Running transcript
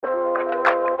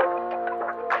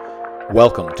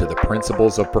Welcome to the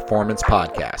Principles of Performance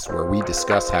podcast, where we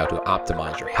discuss how to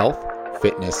optimize your health,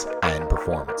 fitness, and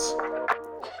performance.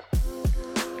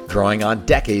 Drawing on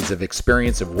decades of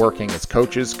experience of working as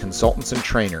coaches, consultants, and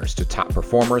trainers to top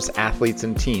performers, athletes,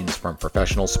 and teams from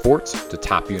professional sports to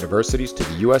top universities to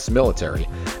the U.S. military,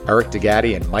 Eric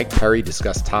DeGatti and Mike Perry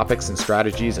discuss topics and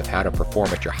strategies of how to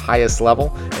perform at your highest level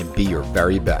and be your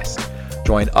very best.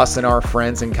 Join us and our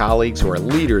friends and colleagues who are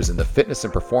leaders in the fitness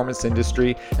and performance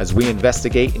industry as we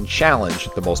investigate and challenge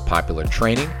the most popular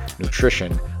training,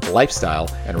 nutrition, lifestyle,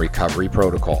 and recovery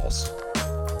protocols.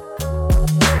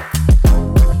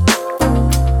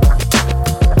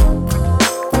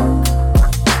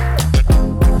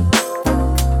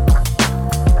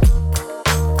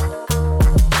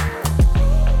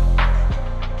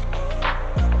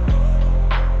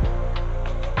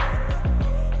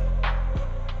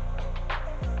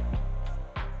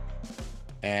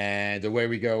 And away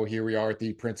we go. Here we are at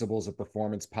the Principles of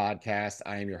Performance podcast.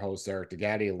 I am your host, Eric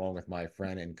DeGatti, along with my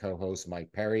friend and co-host,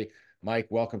 Mike Perry. Mike,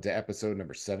 welcome to episode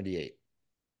number 78.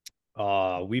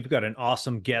 We've got an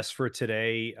awesome guest for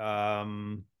today.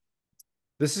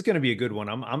 This is going to be a good one.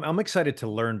 I'm excited to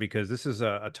learn because this is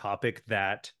a topic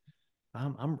that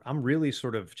I'm really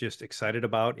sort of just excited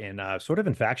about and sort of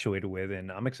infatuated with,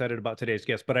 and I'm excited about today's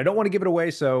guest, but I don't want to give it away.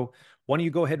 So why don't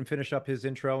you go ahead and finish up his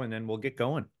intro and then we'll get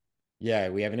going. Yeah,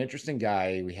 we have an interesting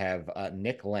guy. We have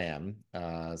Nick Lambe,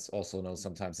 also known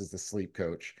sometimes as the sleep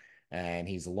coach, and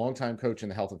he's a longtime coach in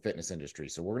the health and fitness industry.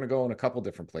 So we're going to go in a couple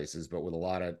different places, but with a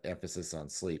lot of emphasis on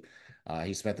sleep.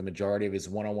 He spent the majority of his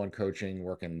one-on-one coaching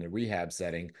working in the rehab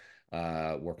setting,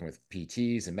 working with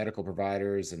PTs and medical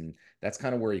providers, and that's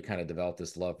kind of where he kind of developed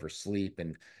this love for sleep.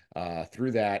 And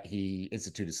through that, he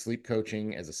instituted sleep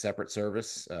coaching as a separate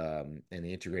service in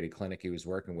the integrated clinic he was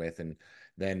working with, and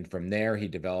then from there, he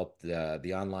developed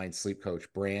the online sleep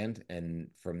coach brand. And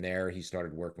from there, he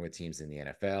started working with teams in the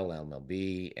NFL,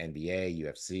 MLB, NBA,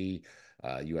 UFC,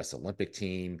 US Olympic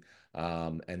team.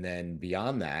 And then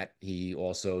beyond that, he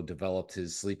also developed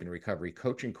his sleep and recovery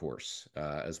coaching course,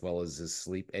 as well as his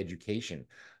sleep education,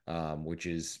 which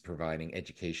is providing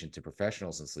education to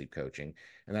professionals in sleep coaching.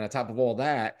 And then on top of all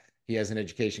that, he has an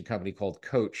education company called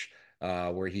Coach,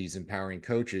 where he's empowering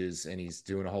coaches, and he's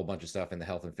doing a whole bunch of stuff in the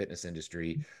health and fitness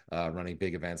industry, running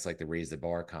big events like the Raise the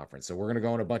Bar conference. So we're going to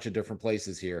go in a bunch of different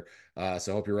places here.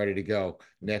 So I hope you're ready to go.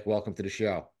 Nick, welcome to the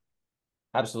show.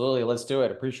 Absolutely. Let's do it.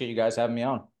 Appreciate you guys having me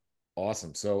on.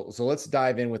 Awesome. So let's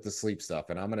dive in with the sleep stuff.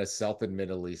 And I'm going to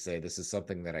self-admittedly say this is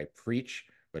something that I preach,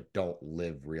 but don't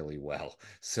live really well.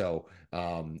 So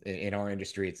in our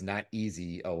industry, it's not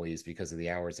easy always because of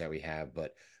the hours that we have,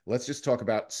 but let's just talk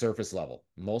about surface level.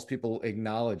 Most people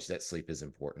acknowledge that sleep is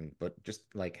important, but just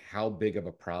like how big of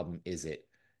a problem is it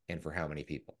and for how many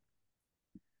people?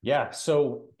 Yeah.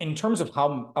 So in terms of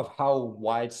how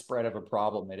widespread of a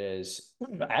problem it is,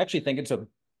 I actually think it's a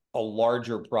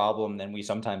larger problem than we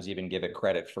sometimes even give it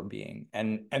credit for being.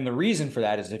 And the reason for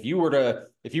that is if you were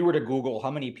to Google how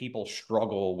many people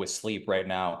struggle with sleep right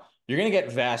now, you're going to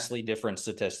get vastly different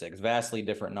statistics, vastly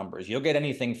different numbers. You'll get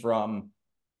anything from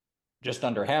just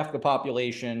under half the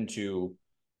population to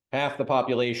half the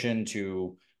population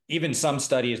to even some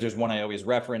studies. There's one I always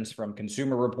reference from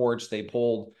Consumer Reports. They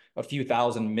polled a few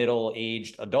thousand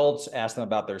middle-aged adults, asked them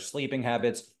about their sleeping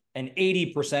habits, and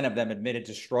 80% of them admitted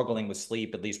to struggling with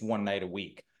sleep at least one night a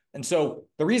week. And so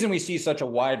the reason we see such a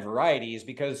wide variety is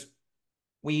because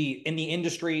we, in the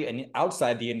industry and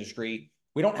outside the industry,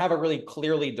 we don't have a really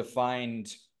clearly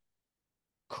defined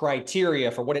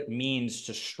criteria for what it means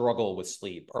to struggle with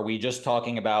sleep. Are we just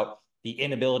talking about the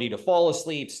inability to fall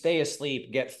asleep, stay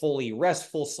asleep, get fully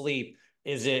restful sleep?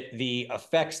 Is it the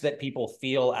effects that people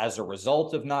feel as a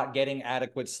result of not getting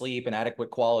adequate sleep and adequate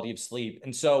quality of sleep?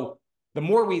 And so the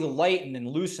more we lighten and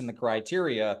loosen the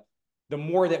criteria, the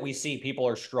more that we see people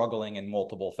are struggling in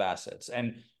multiple facets.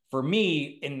 And for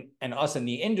me and us in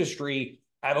the industry,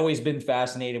 I've always been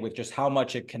fascinated with just how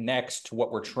much it connects to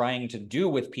what we're trying to do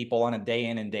with people on a day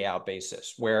in and day out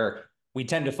basis, where we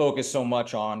tend to focus so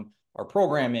much on our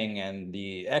programming and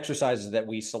the exercises that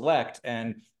we select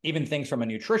and even things from a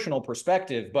nutritional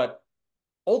perspective. But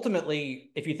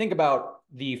ultimately, if you think about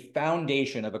the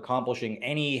foundation of accomplishing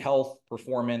any health,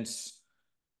 performance,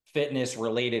 fitness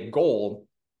related goal,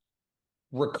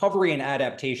 recovery and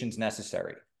adaptation is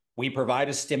necessary. We provide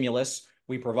a stimulus.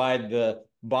 We provide the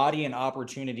body an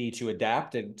opportunity to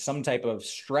adapt to some type of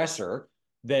stressor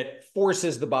that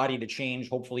forces the body to change,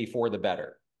 hopefully for the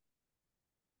better.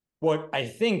 What I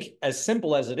think, as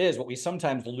simple as it is, what we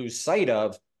sometimes lose sight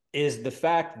of is the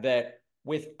fact that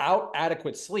without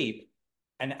adequate sleep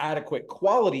and adequate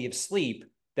quality of sleep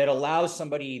that allows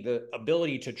somebody the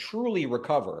ability to truly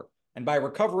recover, And by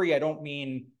recovery, I don't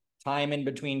mean time in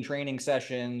between training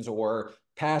sessions or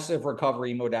passive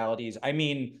recovery modalities. I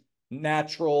mean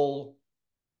natural,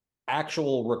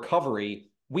 actual recovery.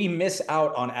 We miss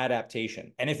out on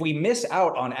adaptation. And if we miss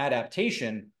out on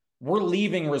adaptation, we're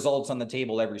leaving results on the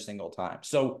table every single time.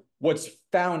 So what's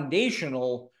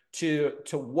foundational to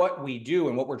what we do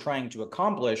and what we're trying to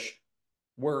accomplish,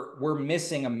 we're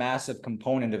missing a massive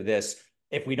component of this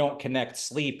if we don't connect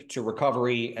sleep to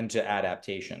recovery and to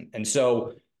adaptation. And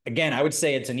so again, I would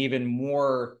say it's an even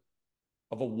more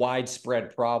of a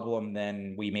widespread problem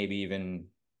than we maybe even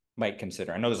might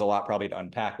consider. I know there's a lot probably to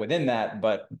unpack within that,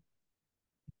 but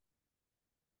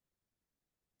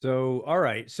So, all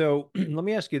right. So let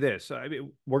me ask you this. I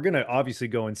mean, we're going to obviously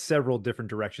go in several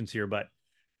different directions here, but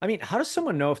I mean, how does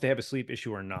someone know if they have a sleep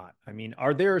issue or not? I mean,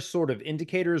 are there sort of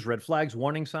indicators, red flags,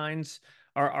 warning signs?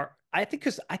 I think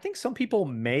because I think some people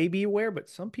may be aware,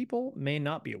 but some people may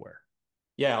not be aware.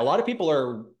 yeah, a lot of people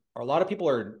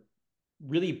are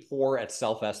really poor at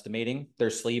self-estimating their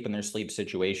sleep and their sleep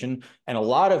situation. And a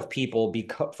lot of people,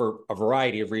 because for a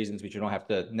variety of reasons, which you don't have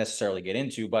to necessarily get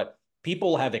into, but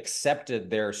people have accepted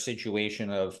their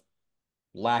situation of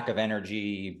lack of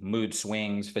energy, mood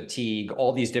swings, fatigue,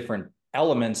 all these different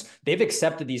elements. They've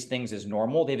accepted these things as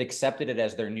normal. They've accepted it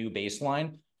as their new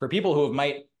baseline. For people who have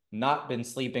might not been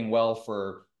sleeping well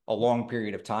for a long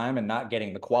period of time and not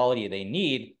getting the quality they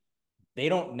need, they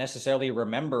don't necessarily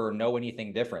remember or know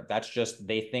anything different. That's just,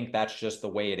 they think that's just the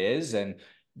way it is. And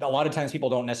a lot of times people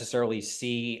don't necessarily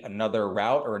see another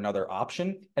route or another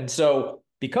option. And so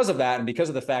because of that, and because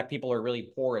of the fact people are really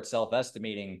poor at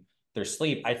self-estimating their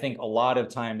sleep, I think a lot of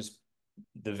times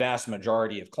the vast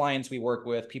majority of clients we work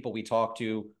with, people we talk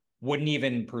to, wouldn't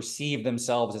even perceive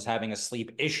themselves as having a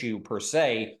sleep issue per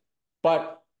se.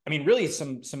 But I mean, really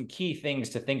some key things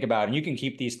to think about, and you can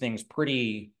keep these things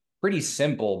pretty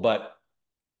simple, but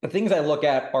the things I look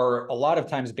at are a lot of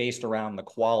times based around the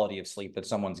quality of sleep that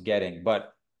someone's getting,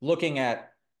 but looking at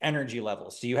energy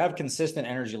levels. So you have consistent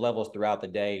energy levels throughout the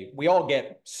day. We all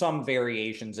get some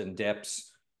variations and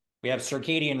dips. We have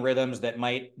circadian rhythms that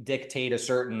might dictate a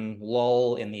certain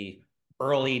lull in the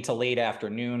early to late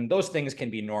afternoon. Those things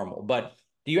can be normal, but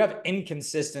do you have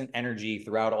inconsistent energy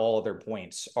throughout all of their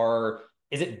points?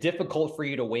 Is it difficult for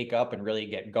you to wake up and really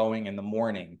get going in the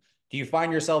morning? Do you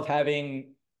find yourself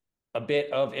having a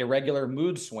bit of irregular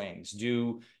mood swings?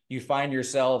 Do you find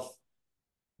yourself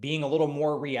being a little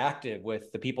more reactive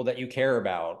with the people that you care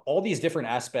about? All these different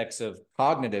aspects of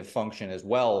cognitive function as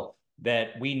well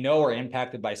that we know are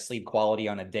impacted by sleep quality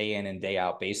on a day in and day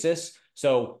out basis.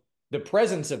 So the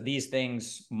presence of these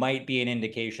things might be an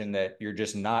indication that you're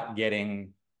just not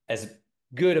getting as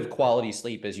good of quality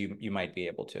sleep as you might be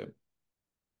able to.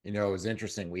 You know, it was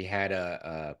interesting. We had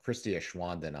a Christia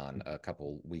Schwanden on a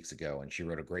couple weeks ago, and she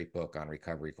wrote a great book on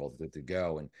recovery called Good to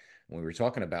Go. And when we were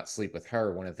talking about sleep with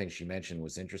her, one of the things she mentioned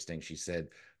was interesting. She said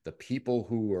the people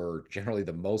who are generally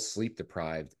the most sleep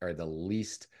deprived are the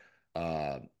least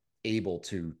uh, able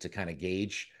to kind of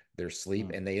gauge their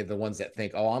sleep, and they are the ones that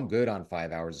think, "Oh, I'm good on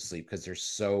 5 hours of sleep," because they're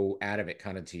so out of it.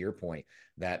 Kind of to your point,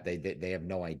 that they have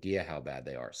no idea how bad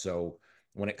they are. So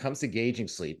when it comes to gauging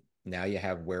sleep, now you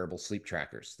have wearable sleep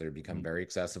trackers. They've become very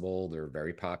accessible. They're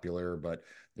very popular, but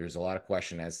there's a lot of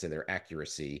question as to their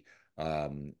accuracy.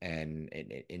 And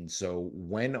so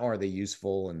when are they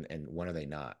useful and when are they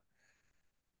not?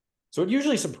 So it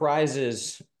usually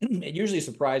surprises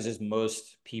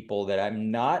most people that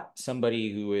I'm not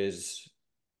somebody who is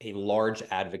a large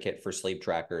advocate for sleep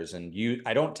trackers, and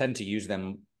I don't tend to use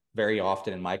them very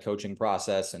often in my coaching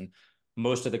process, and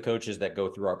most of the coaches that go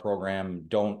through our program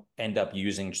don't end up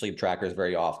using sleep trackers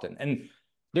very often. And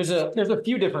there's a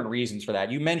few different reasons for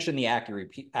that. You mentioned the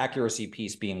accuracy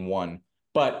piece being one,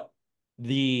 but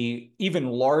the even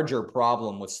larger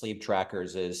problem with sleep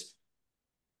trackers is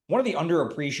one of the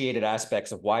underappreciated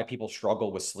aspects of why people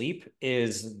struggle with sleep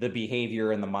is the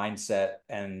behavior and the mindset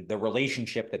and the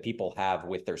relationship that people have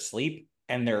with their sleep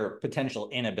and their potential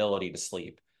inability to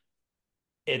sleep.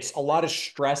 It's a lot of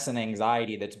stress and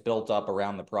anxiety that's built up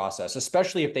around the process,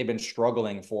 especially if they've been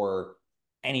struggling for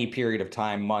any period of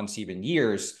time, months, even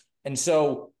years. And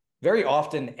so very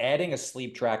often adding a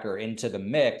sleep tracker into the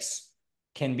mix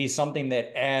can be something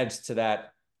that adds to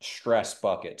that stress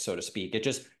bucket, so to speak. It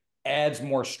just adds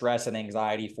more stress and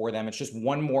anxiety for them. It's just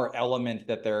one more element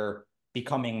that they're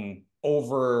becoming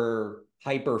over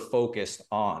hyper focused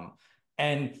on.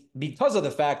 And because of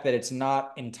the fact that it's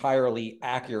not entirely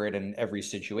accurate in every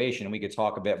situation, we could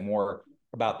talk a bit more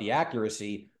about the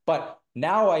accuracy, but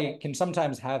now I can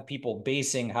sometimes have people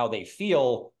basing how they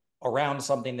feel around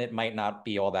something that might not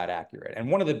be all that accurate. And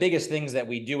one of the biggest things that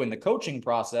we do in the coaching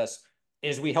process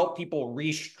is we help people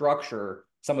restructure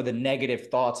some of the negative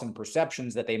thoughts and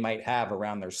perceptions that they might have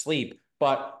around their sleep.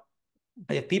 But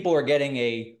if people are getting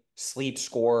a sleep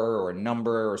score or a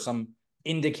number or some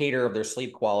indicator of their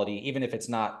sleep quality, even if it's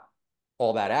not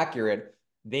all that accurate,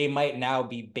 they might now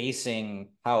be basing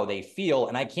how they feel.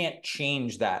 And I can't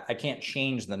change that. I can't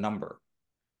change the number.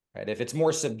 Right? If it's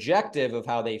more subjective of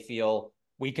how they feel,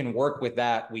 we can work with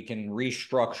that. We can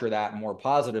restructure that more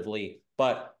positively.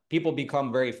 But people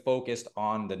become very focused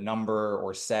on the number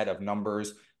or set of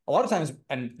numbers. A lot of times,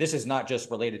 and this is not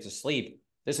just related to sleep,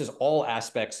 this is all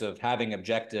aspects of having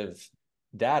objective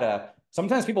data.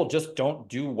 Sometimes people just don't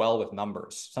do well with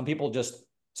numbers. Some people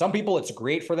it's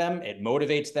great for them. It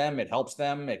motivates them. It helps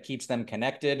them. It keeps them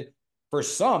connected. For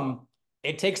some,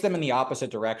 it takes them in the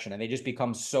opposite direction and they just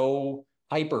become so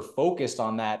hyper focused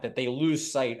on that they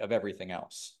lose sight of everything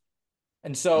else.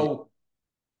 And so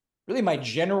really my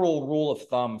general rule of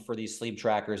thumb for these sleep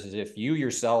trackers is if you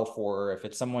yourself, or if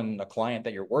it's someone, a client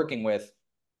that you're working with,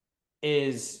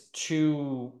 is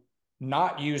to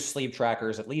not use sleep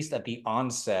trackers, at least at the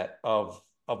onset of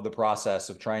the process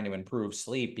of trying to improve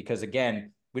sleep, because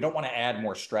again, we don't want to add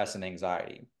more stress and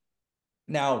anxiety.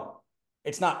 Now,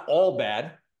 it's not all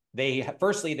bad.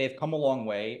 Firstly, they've come a long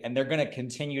way and they're going to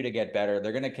continue to get better.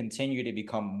 They're going to continue to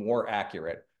become more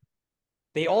accurate.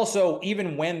 They also,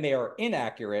 even when they are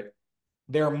inaccurate,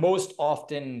 they're most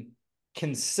often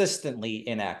consistently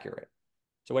inaccurate.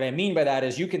 So what I mean by that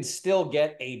is you can still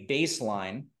get a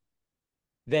baseline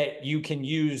that you can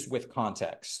use with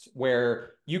context,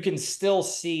 where you can still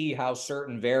see how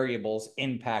certain variables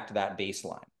impact that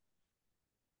baseline.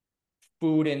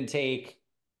 Food intake,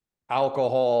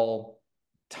 alcohol,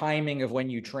 timing of when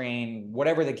you train,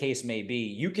 whatever the case may be,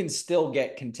 you can still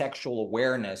get contextual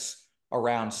awareness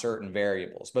around certain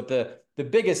variables. But the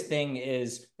biggest thing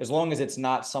is, as long as it's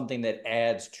not something that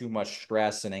adds too much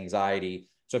stress and anxiety.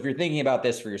 So if you're thinking about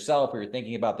this for yourself or you're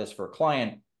thinking about this for a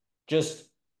client, just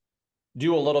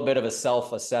do a little bit of a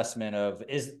self-assessment of,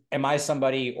 am I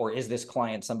somebody, or is this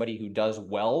client somebody who does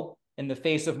well in the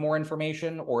face of more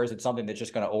information, or is it something that's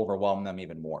just going to overwhelm them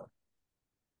even more?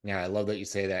 Yeah, I love that you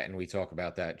say that. And we talk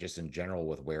about that just in general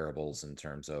with wearables in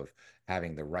terms of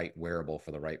having the right wearable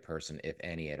for the right person, if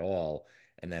any at all.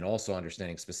 And then also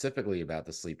understanding specifically about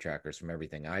the sleep trackers from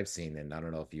everything I've seen. And I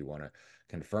don't know if you want to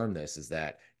confirm this, is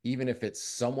that even if it's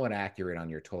somewhat accurate on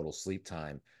your total sleep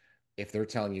time, if they're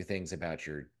telling you things about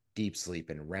your deep sleep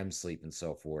and REM sleep and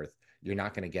so forth, you're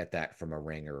not going to get that from a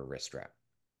ring or a wrist strap.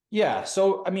 Yeah.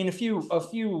 So, I mean,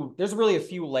 there's really a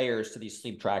few layers to these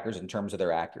sleep trackers in terms of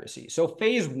their accuracy. So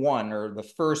phase one, or the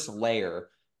first layer,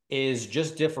 is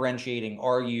just differentiating,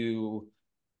 are you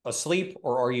asleep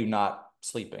or are you not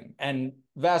sleeping? And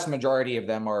vast majority of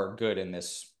them are good in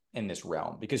this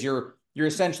realm, because you're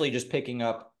essentially just picking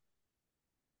up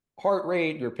heart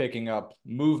rate, you're picking up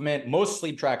movement. Most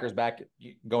sleep trackers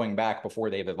going back before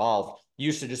they've evolved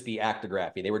used to just be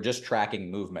actigraphy. They were just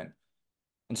tracking movement.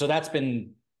 And so that's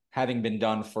been having been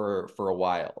done for a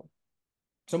while.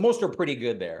 So most are pretty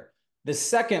good there. The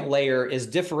second layer is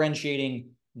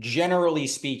differentiating, generally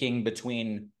speaking,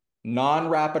 between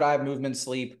non-rapid eye movement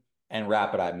sleep and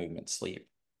rapid eye movement sleep,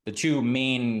 the two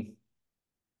main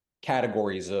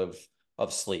categories of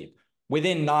sleep.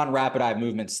 Within non-rapid eye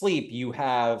movement sleep, you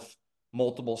have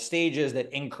multiple stages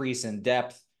that increase in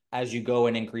depth. As you go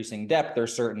in increasing depth,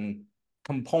 there's certain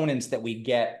components that we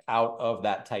get out of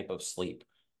that type of sleep.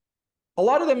 A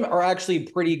lot of them are actually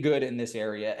pretty good in this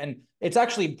area, and it's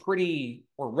actually pretty,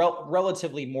 or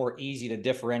relatively more easy to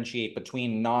differentiate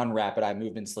between non-rapid eye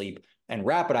movement sleep and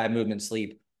rapid eye movement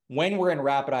sleep. When we're in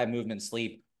rapid eye movement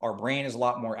sleep, our brain is a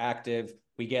lot more active.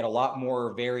 We get a lot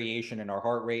more variation in our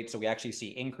heart rate. So we actually see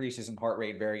increases in heart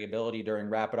rate variability during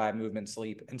rapid eye movement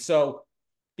sleep. And so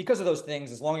because of those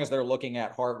things, as long as they're looking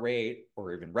at heart rate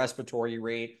or even respiratory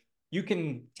rate, you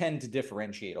can tend to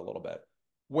differentiate a little bit.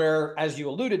 Where, as you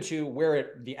alluded to,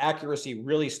 the accuracy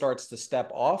really starts to step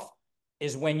off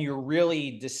is when you're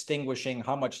really distinguishing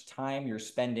how much time you're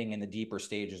spending in the deeper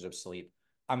stages of sleep.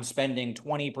 I'm spending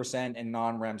 20% in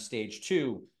non-REM stage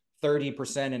 2,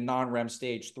 30% in non-REM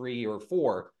stage 3 or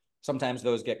 4. Sometimes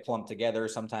those get clumped together.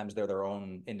 Sometimes they're their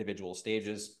own individual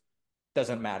stages.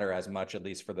 Doesn't matter as much, at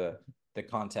least for the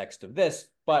context of this,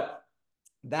 but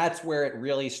that's where it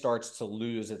really starts to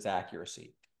lose its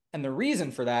accuracy. And the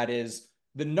reason for that is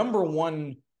the number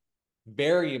one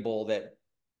variable that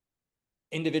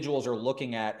individuals are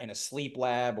looking at in a sleep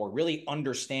lab, or really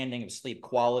understanding of sleep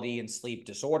quality and sleep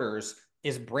disorders,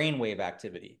 is brainwave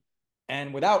activity.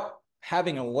 And without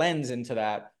having a lens into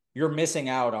that, you're missing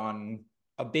out on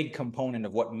a big component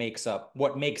of what makes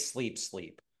sleep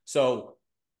sleep. So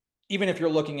even if you're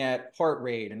looking at heart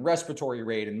rate and respiratory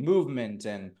rate and movement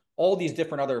and all these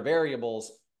different other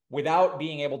variables, without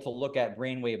being able to look at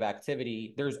brainwave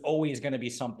activity, there's always going to be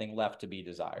something left to be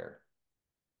desired.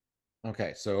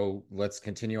 Okay, so let's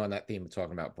continue on that theme of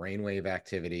talking about brainwave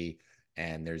activity.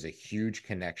 And there's a huge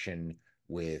connection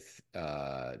with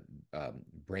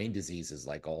brain diseases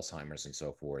like Alzheimer's and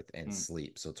so forth, and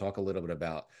sleep. So talk a little bit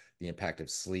about the impact of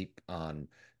sleep on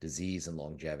disease and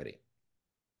longevity.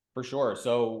 For sure.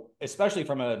 So, especially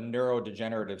from a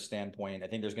neurodegenerative standpoint, I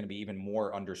think there's going to be even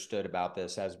more understood about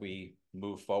this as we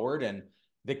move forward. And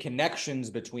the connections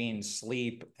between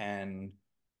sleep and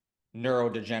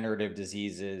neurodegenerative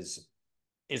diseases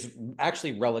is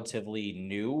actually relatively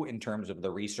new in terms of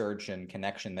the research and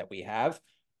connection that we have.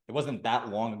 It wasn't that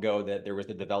long ago that there was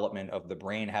the development of the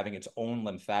brain having its own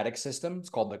lymphatic system. It's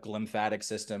called the glymphatic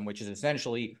system, which is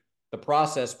essentially the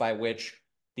process by which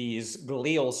these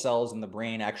glial cells in the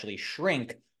brain actually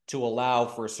shrink to allow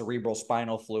for cerebral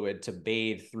spinal fluid to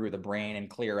bathe through the brain and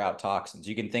clear out toxins.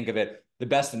 You can think of it, the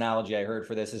best analogy I heard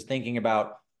for this is thinking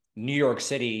about New York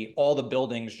City, all the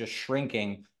buildings just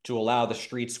shrinking to allow the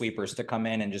street sweepers to come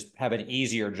in and just have an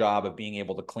easier job of being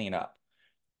able to clean up.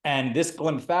 And this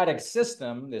lymphatic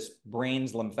system, this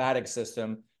brain's lymphatic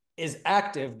system, is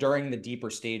active during the deeper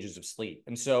stages of sleep.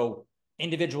 And so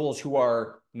individuals who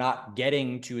are not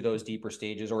getting to those deeper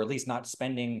stages, or at least not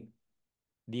spending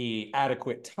the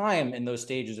adequate time in those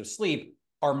stages of sleep,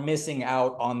 are missing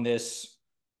out on this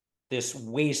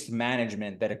waste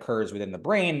management that occurs within the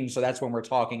brain. So that's when we're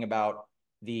talking about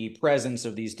the presence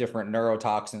of these different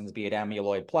neurotoxins, be it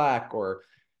amyloid plaque or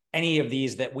any of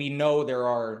these that we know there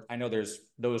are. I know there's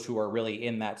those who are really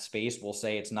in that space will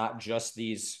say it's not just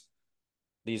these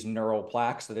neural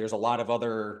plaques, that there's a lot of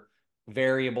other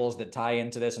variables that tie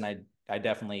into this, and I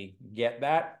definitely get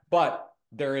that, but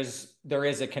there is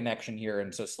a connection here.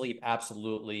 And so sleep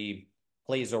absolutely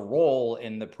plays a role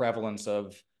in the prevalence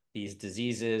of these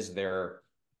diseases,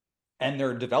 and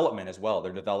their development as well,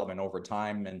 their development over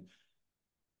time. And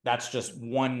that's just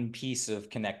one piece of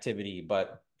connectivity.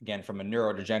 But again, from a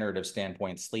neurodegenerative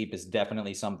standpoint, sleep is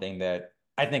definitely something that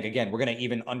I think, again, we're going to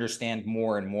even understand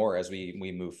more and more as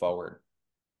we move forward.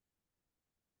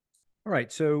 All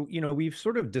right. So, we've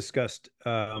sort of discussed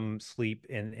sleep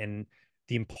and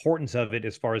the importance of it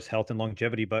as far as health and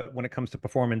longevity. But when it comes to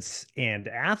performance and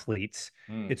athletes,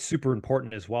 it's super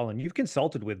important as well. And you've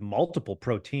consulted with multiple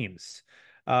pro teams.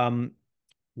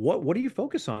 What do you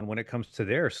focus on when it comes to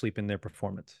their sleep and their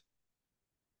performance?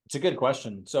 It's a good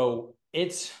question. So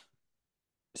it's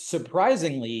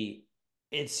surprisingly,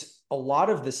 it's a lot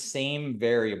of the same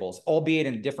variables, albeit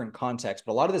in different contexts,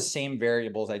 but a lot of the same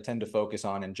variables I tend to focus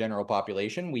on in general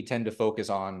population, we tend to focus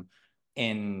on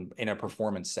in a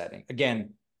performance setting.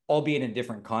 Again, albeit in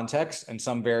different contexts and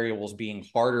some variables being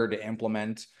harder to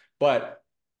implement, but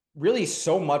really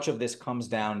so much of this comes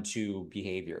down to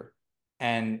behavior.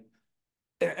 And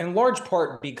in large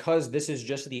part because this is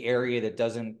just the area that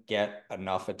doesn't get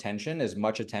enough attention, as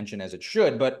much attention as it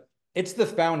should, but it's the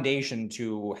foundation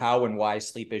to how and why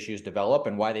sleep issues develop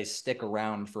and why they stick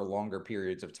around for longer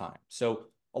periods of time. So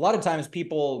a lot of times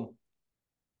people,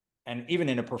 and even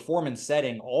in a performance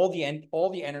setting, all the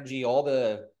energy, all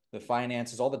the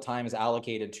finances, all the time is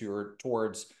allocated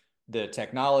towards the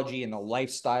technology and the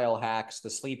lifestyle hacks, the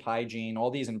sleep hygiene,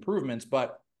 all these improvements,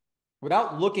 but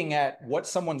without looking at what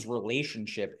someone's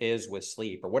relationship is with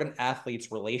sleep, or what an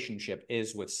athlete's relationship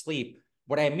is with sleep.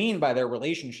 What I mean by their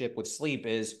relationship with sleep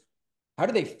is, how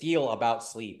do they feel about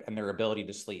sleep and their ability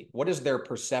to sleep? What is their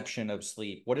perception of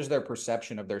sleep? What is their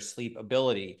perception of their sleep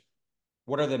ability?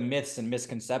 What are the myths and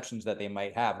misconceptions that they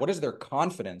might have? What is their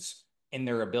confidence in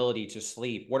their ability to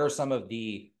sleep? What are some of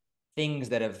the things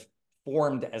that have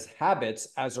formed as habits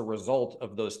as a result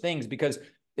of those things? Because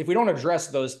if we don't address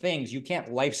those things, you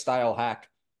can't lifestyle hack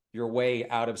your way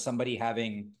out of somebody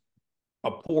having a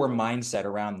poor mindset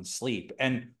around sleep.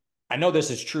 And I know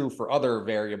this is true for other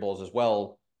variables as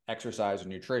well, exercise or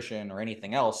nutrition or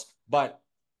anything else, but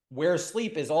where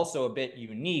sleep is also a bit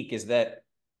unique is that,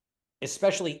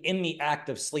 especially in the act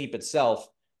of sleep itself,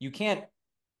 you can't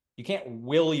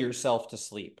will yourself to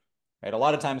sleep, right? A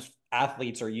lot of times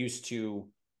athletes are used to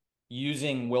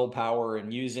using willpower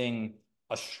and using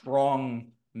a strong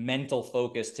mental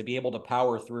focus to be able to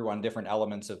power through on different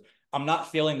elements of, I'm not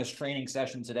feeling this training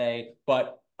session today,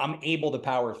 but I'm able to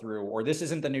power through, or this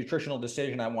isn't the nutritional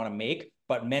decision I want to make,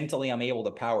 but mentally I'm able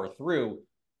to power through.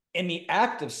 In the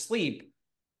act of sleep,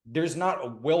 there's not a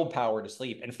willpower to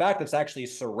sleep. In fact, it's actually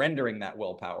surrendering that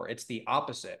willpower. It's the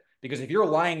opposite. Because if you're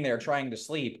lying there trying to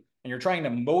sleep and you're trying to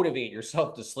motivate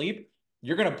yourself to sleep,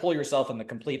 you're going to pull yourself in the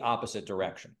complete opposite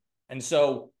direction. And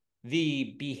so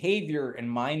the behavior and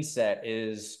mindset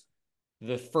is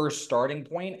the first starting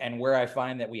point and where I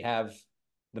find that we have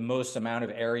the most amount of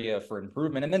area for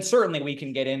improvement. And then certainly we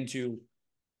can get into,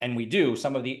 and we do,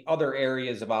 some of the other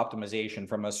areas of optimization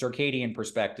from a circadian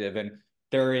perspective. And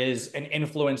there is an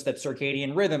influence that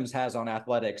circadian rhythms has on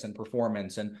athletics and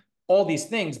performance and all these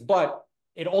things, but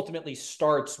it ultimately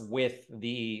starts with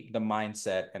the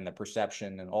mindset and the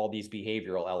perception and all these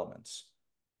behavioral elements.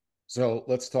 So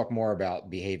let's talk more about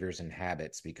behaviors and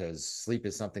habits, because sleep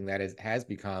is something that has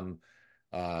become,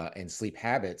 and sleep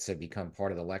habits have become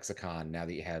part of the lexicon now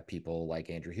that you have people like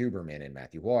Andrew Huberman and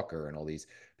Matthew Walker and all these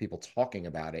people talking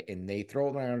about it. And they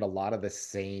throw around a lot of the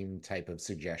same type of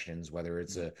suggestions, whether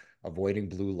it's avoiding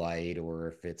blue light or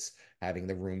if it's having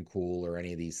the room cool or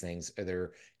any of these things. Are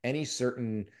there any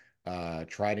certain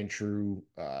tried and true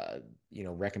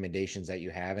recommendations that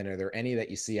you have, and are there any that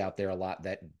you see out there a lot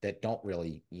that don't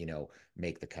really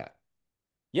make the cut?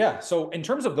 Yeah, so in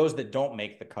terms of those that don't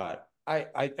make the cut,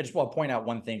 I just want to point out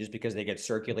one thing, just because they get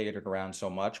circulated around so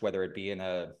much, whether it be in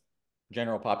a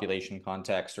general population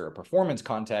context or a performance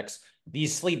context,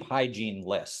 these sleep hygiene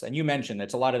lists. And you mentioned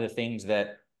it's a lot of the things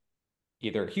that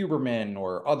either Huberman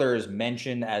or others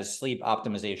mention as sleep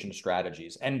optimization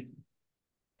strategies. And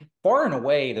far and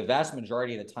away, the vast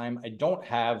majority of the time, I don't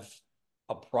have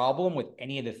a problem with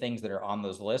any of the things that are on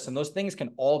those lists. And those things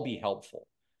can all be helpful.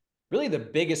 Really, the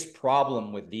biggest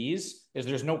problem with these is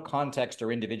there's no context or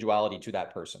individuality to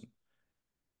that person.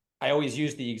 I always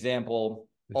use the example,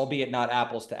 albeit not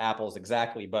apples to apples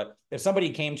exactly, but if somebody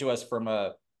came to us from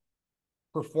a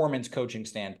performance coaching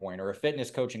standpoint or a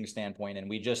fitness coaching standpoint, and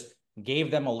we just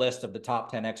gave them a list of the top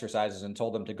 10 exercises and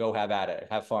told them to go have at it,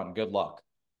 have fun, good luck,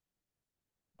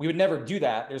 we would never do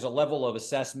that. There's a level of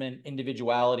assessment,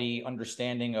 individuality,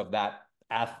 understanding of that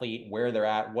athlete, where they're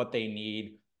at, what they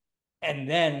need. And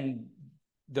then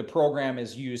the program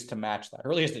is used to match that,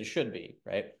 or at least it should be,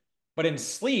 right? But in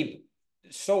sleep,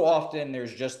 so often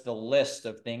there's just the list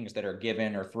of things that are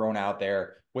given or thrown out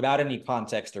there without any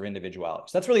context or individuality.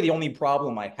 So that's really the only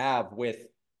problem I have with,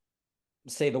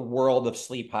 say, the world of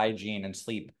sleep hygiene and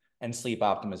sleep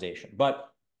optimization. But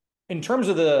in terms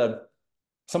of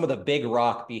some of the big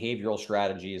rock behavioral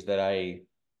strategies that I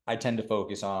tend to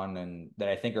focus on and that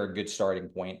I think are a good starting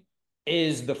point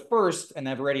is the first, and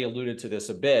I've already alluded to this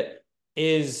a bit,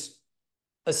 is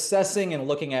assessing and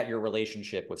looking at your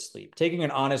relationship with sleep, taking an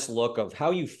honest look of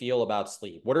how you feel about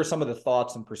sleep. What are some of the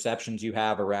thoughts and perceptions you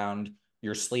have around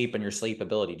your sleep and your sleep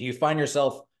ability? Do you find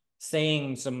yourself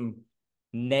saying some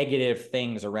negative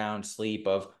things around sleep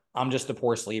of, I'm just a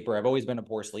poor sleeper, I've always been a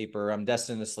poor sleeper, I'm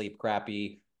destined to sleep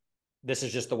crappy, this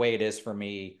is just the way it is for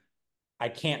me, I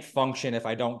can't function if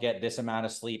I don't get this amount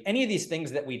of sleep? Any of these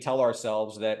things that we tell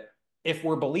ourselves that if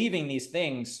we're believing these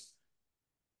things,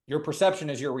 your perception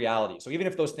is your reality. So even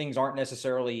if those things aren't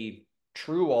necessarily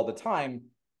true all the time,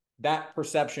 that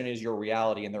perception is your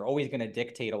reality, and they're always going to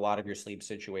dictate a lot of your sleep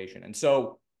situation. And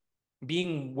so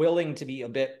being willing to be a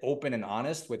bit open and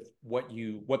honest with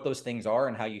what those things are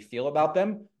and how you feel about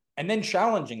them, and then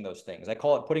challenging those things. I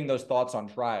call it putting those thoughts on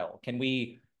trial. Can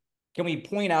we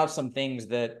point out some things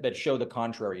that show the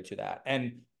contrary to that?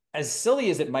 And as silly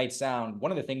as it might sound,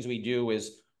 one of the things we do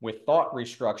is with thought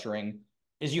restructuring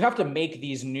is you have to make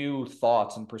these new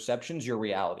thoughts and perceptions your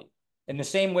reality. In the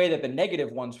same way that the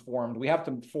negative ones formed, we have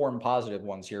to form positive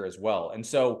ones here as well. And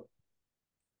so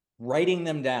writing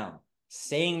them down,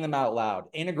 saying them out loud,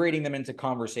 integrating them into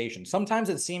conversation. Sometimes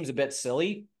it seems a bit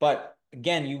silly, but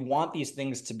again, you want these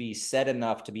things to be said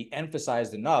enough, to be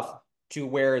emphasized enough to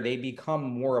where they become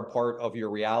more a part of your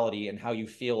reality and how you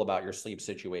feel about your sleep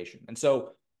situation. And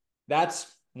so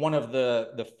that's one of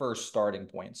the first starting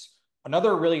points.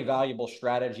 Another really valuable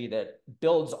strategy that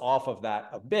builds off of that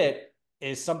a bit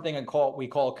is something we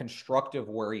call constructive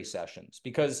worry sessions,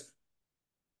 because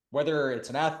whether it's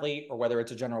an athlete or whether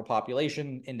it's a general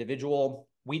population individual,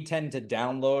 we tend to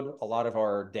download a lot of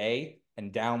our day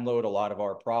and download a lot of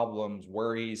our problems,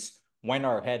 worries when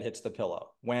our head hits the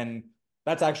pillow, when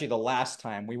that's actually the last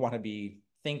time we want to be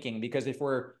thinking, because if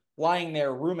we're lying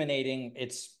there ruminating,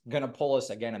 it's going to pull us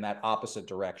again in that opposite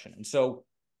direction. And so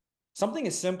something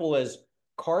as simple as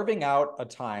carving out a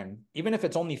time, even if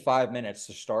it's only 5 minutes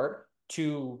to start,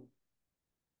 to,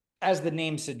 as the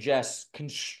name suggests,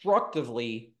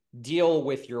 constructively deal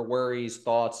with your worries,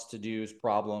 thoughts, to-dos,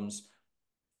 problems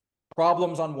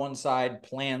on one side,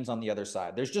 plans on the other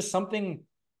side. There's just something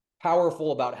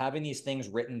powerful about having these things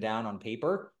written down on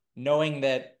paper, knowing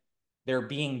that they're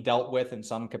being dealt with in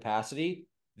some capacity,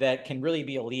 that can really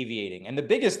be alleviating. And the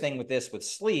biggest thing with this, with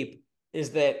sleep,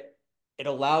 is that it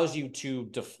allows you to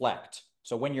deflect.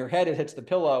 So when your head hits the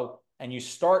pillow and you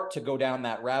start to go down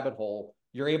that rabbit hole,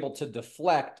 you're able to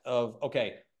deflect of,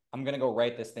 okay, I'm going to go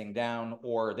write this thing down,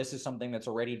 or this is something that's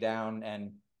already down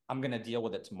and I'm going to deal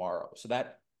with it tomorrow. So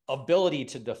that ability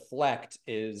to deflect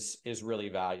is really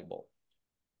valuable.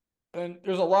 And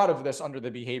there's a lot of this under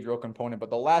the behavioral component, but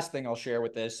the last thing I'll share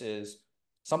with this is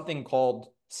something called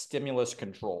stimulus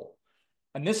control.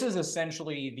 And this is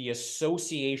essentially the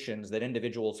associations that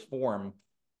individuals form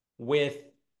with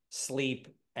sleep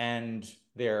and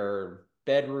their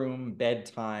bedroom,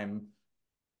 bedtime.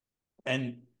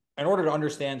 And in order to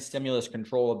understand stimulus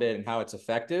control a bit and how it's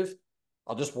effective,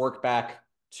 I'll just work back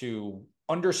to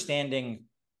understanding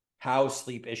how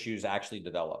sleep issues actually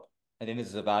develop. I think this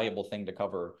is a valuable thing to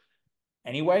cover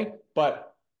anyway,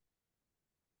 but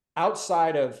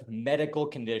outside of medical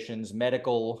conditions,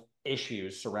 medical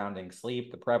issues surrounding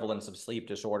sleep, the prevalence of sleep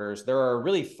disorders, there are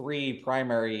really three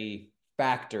primary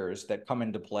factors that come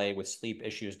into play with sleep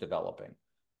issues developing.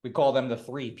 We call them the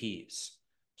 3 Ps.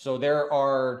 So there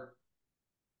are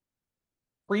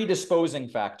predisposing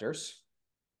factors.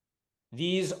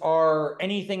 These are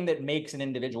anything that makes an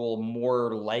individual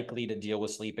more likely to deal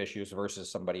with sleep issues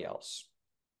versus somebody else.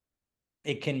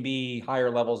 It can be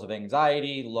higher levels of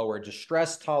anxiety, lower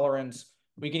distress tolerance.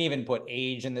 We can even put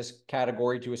age in this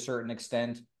category to a certain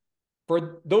extent.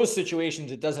 For those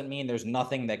situations, it doesn't mean there's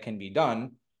nothing that can be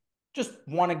done. Just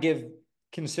want to give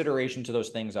consideration to those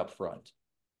things up front.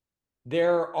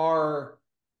 There are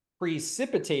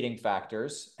precipitating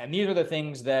factors, and these are the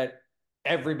things that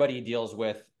everybody deals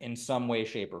with in some way,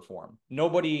 shape, or form.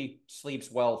 Nobody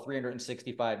sleeps well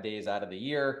 365 days out of the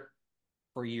year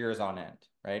for years on end,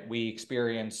 right? We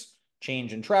experience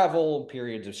change in travel,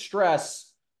 periods of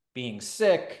stress, being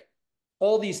sick,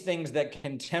 all these things that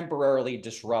can temporarily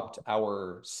disrupt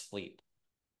our sleep.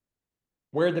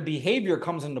 Where the behavior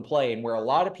comes into play and where a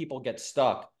lot of people get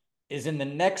stuck is in the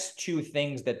next two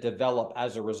things that develop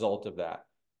as a result of that.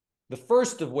 The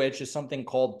first of which is something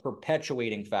called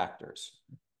perpetuating factors.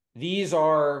 These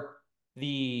are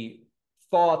the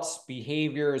thoughts,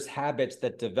 behaviors, habits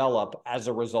that develop as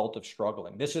a result of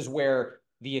struggling. This is where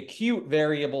the acute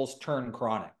variables turn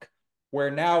chronic,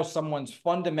 where now someone's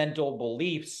fundamental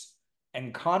beliefs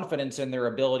and confidence in their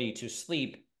ability to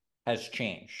sleep has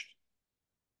changed.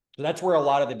 So that's where a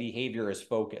lot of the behavior is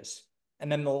focused.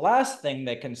 And then the last thing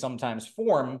that can sometimes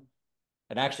form,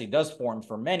 and actually does form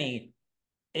for many,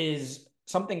 is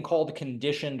something called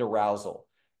conditioned arousal.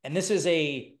 And this is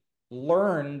a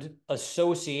learned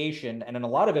association, and in a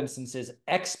lot of instances,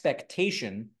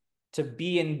 expectation to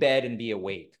be in bed and be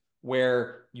awake,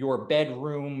 where your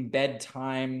bedroom,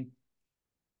 bedtime,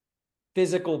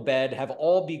 physical bed have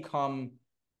all become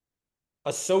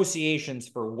associations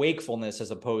for wakefulness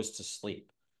as opposed to sleep.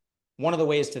 One of the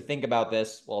ways to think about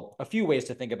this, well, a few ways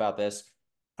to think about this,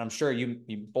 I'm sure you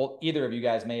both, either of you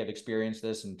guys may have experienced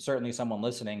this, and certainly someone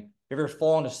listening, have you ever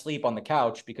fallen asleep on the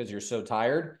couch because you're so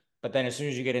tired, but then as soon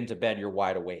as you get into bed, you're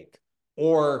wide awake?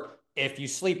 Or if you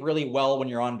sleep really well when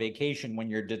you're on vacation, when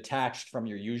you're detached from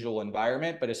your usual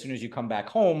environment, but as soon as you come back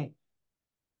home,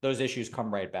 those issues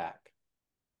come right back.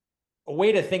 A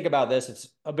way to think about this, it's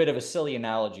a bit of a silly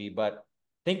analogy, but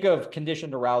think of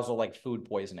conditioned arousal like food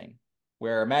poisoning,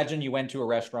 where imagine you went to a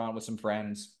restaurant with some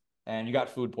friends and you got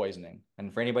food poisoning.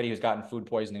 And for anybody who's gotten food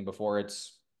poisoning before,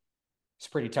 it's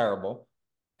pretty terrible.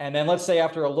 And then let's say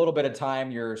after a little bit of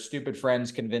time, your stupid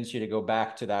friends convince you to go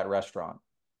back to that restaurant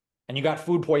and you got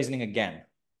food poisoning again.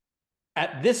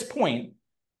 At this point,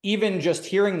 even just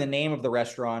hearing the name of the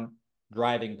restaurant,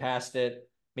 driving past it,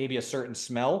 maybe a certain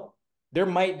smell, there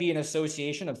might be an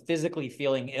association of physically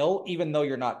feeling ill, even though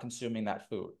you're not consuming that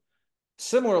food.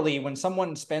 Similarly, when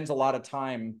someone spends a lot of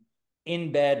time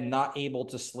in bed, not able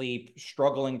to sleep,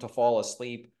 struggling to fall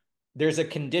asleep, there's a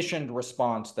conditioned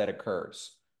response that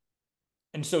occurs.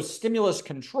 And so stimulus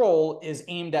control is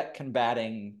aimed at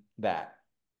combating that.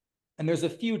 And there's a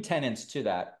few tenets to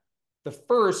that. The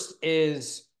first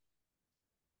is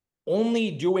only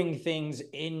doing things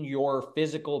in your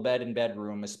physical bed and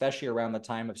bedroom, especially around the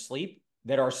time of sleep,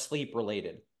 that are sleep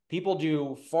related. People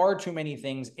do far too many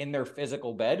things in their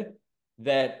physical bed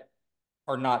that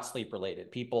are not sleep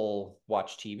related. People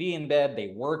watch TV in bed,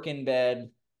 they work in bed,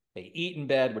 they eat in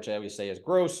bed, which I always say is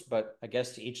gross, but I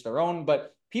guess to each their own.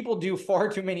 But people do far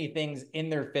too many things in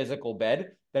their physical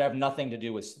bed that have nothing to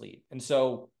do with sleep. And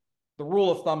so the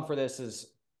rule of thumb for this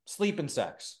is sleep and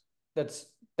sex. That's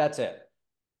it.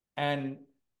 And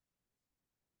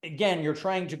again, you're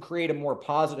trying to create a more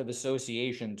positive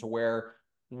association to where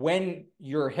when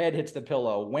your head hits the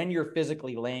pillow, when you're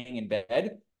physically laying in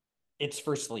bed, it's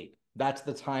for sleep. That's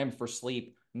the time for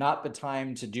sleep, not the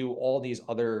time to do all these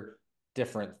other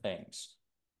different things.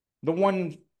 The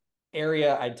one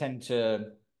area I tend to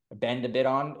bend a bit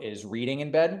on is reading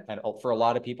in bed. And for a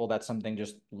lot of people, that's something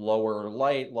just lower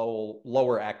light,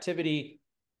 lower activity.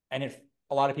 And if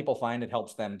a lot of people find it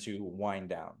helps them to wind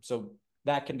down. So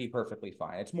that can be perfectly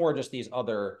fine. It's more just these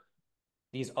other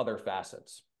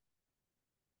facets.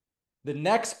 The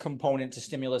next component to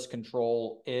stimulus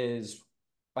control is,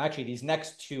 actually, these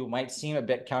next two might seem a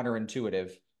bit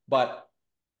counterintuitive, but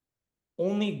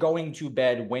only going to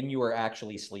bed when you are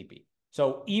actually sleepy.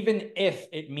 So even if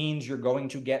it means you're going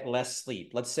to get less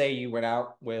sleep, let's say you went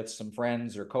out with some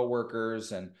friends or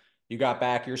coworkers and you got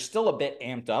back, you're still a bit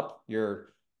amped up.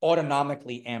 You're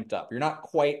autonomically amped up. You're not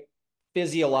quite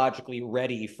physiologically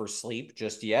ready for sleep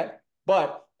just yet.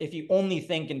 But if you only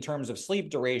think in terms of sleep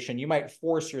duration, you might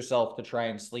force yourself to try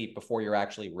and sleep before you're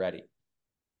actually ready.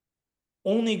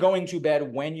 Only going to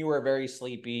bed when you are very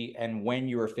sleepy and when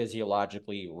you are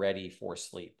physiologically ready for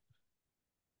sleep.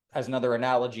 As another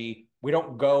analogy, we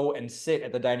don't go and sit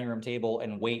at the dining room table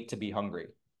and wait to be hungry.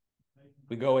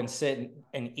 We go and sit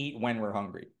and eat when we're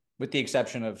hungry, with the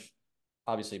exception of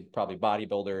obviously probably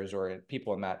bodybuilders or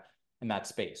people in that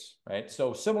space, right?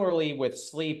 So similarly with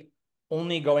sleep,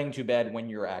 only going to bed when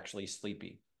you're actually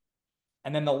sleepy.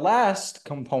 And then the last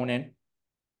component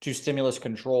to stimulus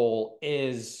control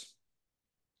is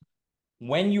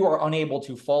when you are unable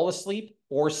to fall asleep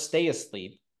or stay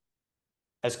asleep,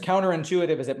 as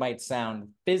counterintuitive as it might sound,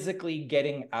 physically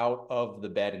getting out of the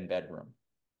bed and bedroom.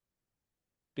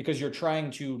 Because you're trying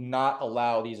to not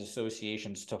allow these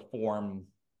associations to form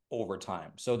over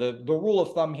time. So the rule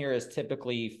of thumb here is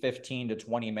typically 15 to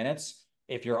 20 minutes.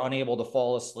 If you're unable to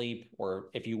fall asleep, or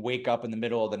if you wake up in the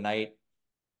middle of the night,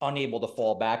 unable to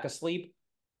fall back asleep,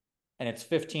 and it's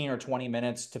 15 or 20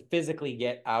 minutes to physically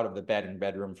get out of the bed and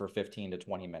bedroom for 15 to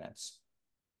 20 minutes.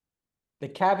 The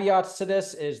caveats to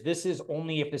this is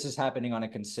only if this is happening on a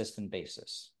consistent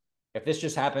basis. If this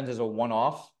just happens as a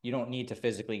one-off, you don't need to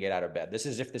physically get out of bed. This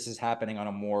is if this is happening on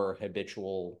a more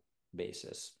habitual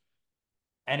basis.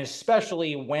 And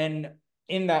especially when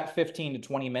in that 15 to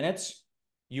 20 minutes,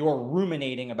 you're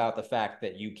ruminating about the fact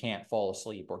that you can't fall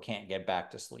asleep or can't get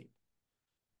back to sleep.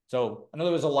 So I know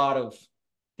there was a lot of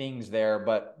things there,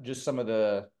 but just some of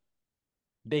the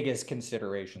biggest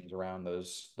considerations around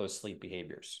those sleep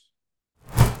behaviors.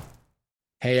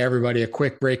 Hey, everybody, a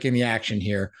quick break in the action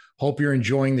here. Hope you're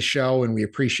enjoying the show and we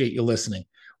appreciate you listening.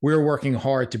 We're working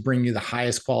hard to bring you the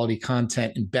highest quality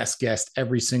content and best guests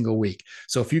every single week.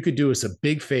 So if you could do us a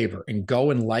big favor and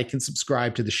go and like and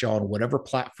subscribe to the show on whatever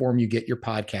platform you get your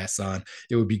podcasts on,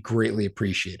 it would be greatly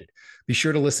appreciated. Be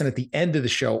sure to listen at the end of the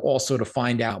show also to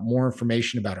find out more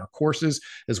information about our courses,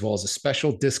 as well as a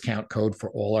special discount code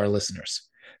for all our listeners.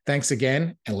 Thanks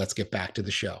again, and let's get back to the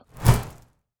show.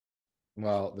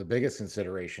 Well, the biggest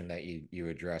consideration that you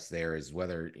address there is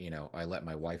whether, I let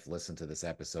my wife listen to this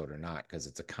episode or not, because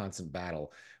it's a constant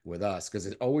battle with us, because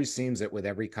it always seems that with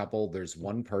every couple, there's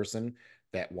one person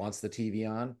that wants the TV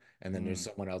on, and then there's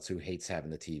someone else who hates having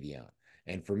the TV on.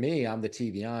 And for me, I'm the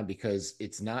TV on because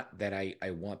it's not that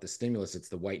I want the stimulus, it's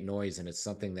the white noise, and it's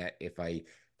something that if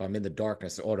I'm in the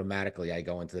darkness, automatically I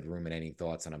go into the ruminating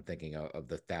thoughts and I'm thinking of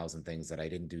the 1,000 things that I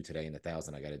didn't do today and the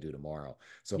 1,000 I got to do tomorrow.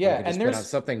 So if I Yeah, could and just put on there's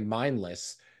something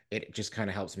mindless, it just kind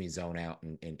of helps me zone out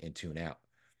and tune out.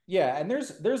 Yeah, and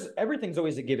there's everything's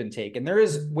always a give and take. And there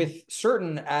is with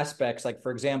certain aspects, like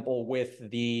for example, with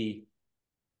the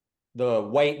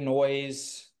white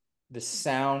noise, the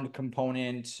sound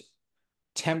component,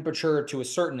 temperature to a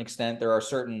certain extent, there are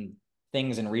certain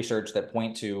things in research that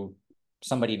point to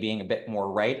somebody being a bit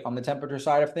more right on the temperature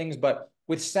side of things. But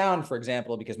with sound, for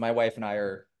example, because my wife and I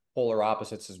are polar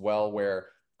opposites as well, where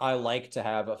I like to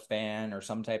have a fan or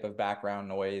some type of background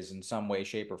noise in some way,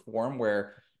 shape, or form,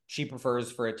 where she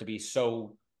prefers for it to be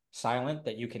so silent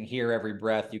that you can hear every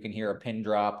breath, you can hear a pin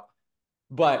drop.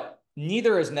 But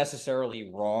neither is necessarily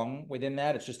wrong within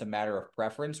that. It's just a matter of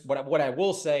preference. What I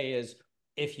will say is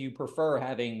if you prefer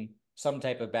having some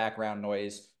type of background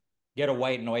noise, get a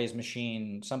white noise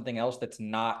machine, something else that's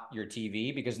not your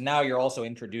TV, because now you're also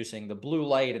introducing the blue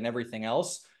light and everything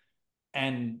else.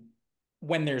 And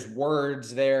when there's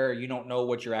words there, you don't know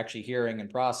what you're actually hearing and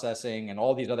processing and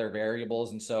all these other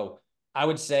variables. And so I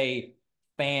would say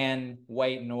fan,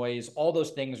 white noise, all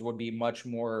those things would be much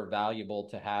more valuable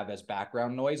to have as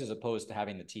background noise as opposed to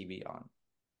having the TV on.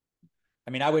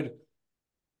 I mean,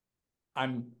 I'm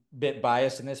a bit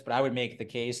biased in this, but I would make the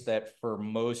case that for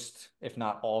most, if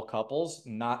not all couples,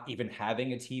 not even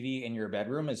having a TV in your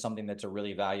bedroom is something that's a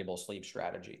really valuable sleep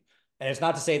strategy. And it's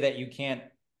not to say that you can't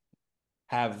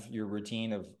have your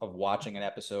routine of watching an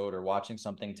episode or watching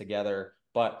something together,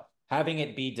 but having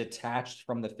it be detached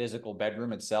from the physical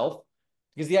bedroom itself,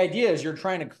 because the idea is you're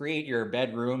trying to create your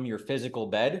bedroom, your physical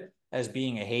bed, as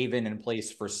being a haven and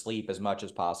place for sleep as much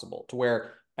as possible, to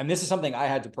where, and this is something I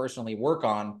had to personally work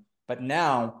on, but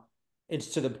now it's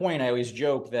to the point I always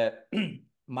joke that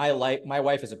my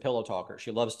wife is a pillow talker.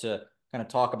 She loves to kind of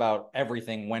talk about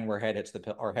everything when our head hits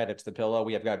the pillow.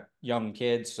 We have got young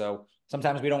kids, so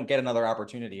sometimes we don't get another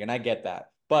opportunity, and I get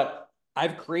that. But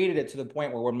I've created it to the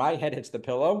point where when my head hits the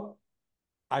pillow,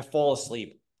 I fall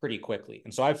asleep pretty quickly.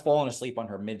 And so I've fallen asleep on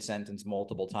her mid-sentence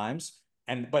multiple times.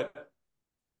 But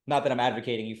not that I'm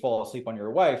advocating you fall asleep on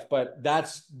your wife, but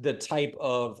that's the type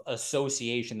of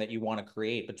association that you want to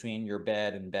create between your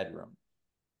bed and bedroom.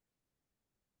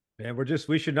 Man,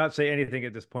 we should not say anything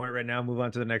at this point right now. Move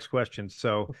on to the next question.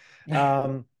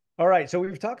 Um, all right. So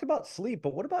we've talked about sleep,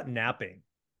 but what about napping?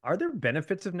 Are there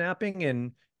benefits of napping,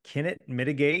 and can it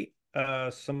mitigate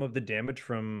some of the damage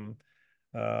from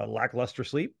lackluster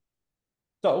sleep?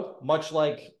 So much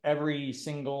like every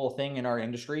single thing in our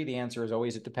industry, the answer is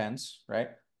always it depends, right?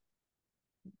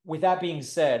 With that being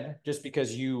said, just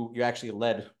because you actually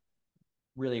led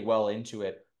really well into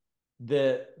it,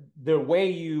 the way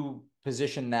you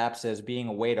position naps as being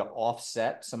a way to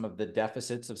offset some of the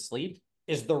deficits of sleep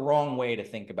is the wrong way to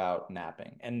think about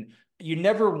napping. And you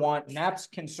never want naps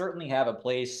can certainly have a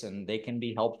place and they can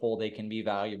be helpful, they can be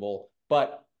valuable,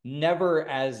 but never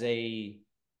as a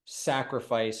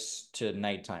sacrifice to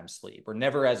nighttime sleep, or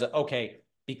never as a, okay,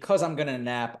 because I'm going to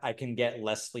nap, I can get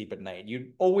less sleep at night.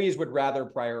 You always would rather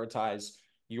prioritize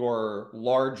your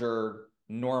larger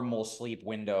normal sleep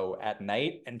window at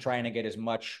night and trying to get as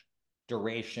much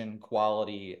duration,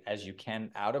 quality as you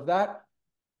can out of that.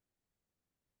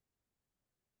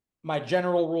 My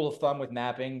general rule of thumb with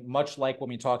napping, much like when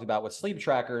we talked about with sleep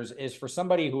trackers, is for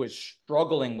somebody who is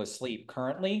struggling with sleep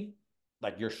currently,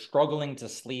 like you're struggling to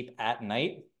sleep at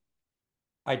night,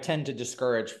 I tend to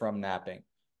discourage from napping.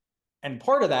 And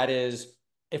part of that is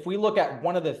if we look at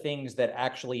one of the things that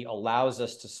actually allows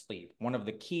us to sleep, one of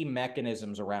the key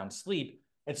mechanisms around sleep,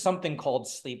 it's something called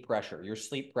sleep pressure, your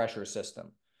sleep pressure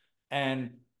system.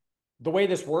 And the way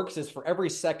this works is for every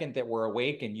second that we're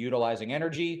awake and utilizing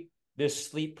energy, this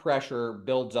sleep pressure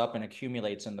builds up and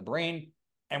accumulates in the brain.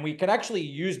 And we can actually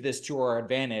use this to our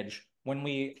advantage. When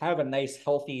we have a nice,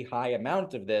 healthy, high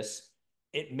amount of this,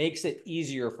 it makes it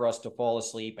easier for us to fall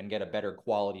asleep and get a better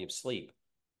quality of sleep.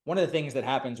 One of the things that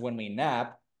happens when we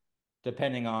nap,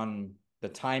 depending on the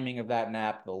timing of that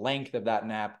nap, the length of that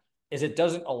nap, is it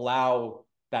doesn't allow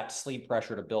that sleep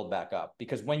pressure to build back up.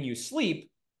 Because when you sleep,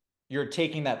 you're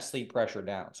taking that sleep pressure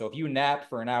down. So if you nap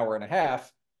for an hour and a half,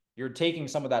 you're taking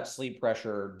some of that sleep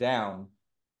pressure down,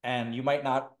 and you might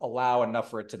not allow enough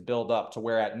for it to build up to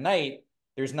where at night,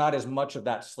 there's not as much of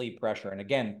that sleep pressure. And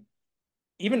again,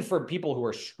 even for people who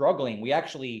are struggling,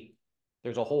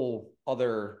 there's a whole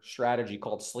other strategy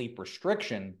called sleep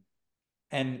restriction.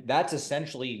 And that's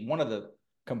essentially one of the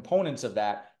components of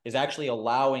that is actually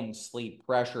allowing sleep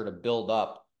pressure to build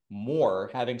up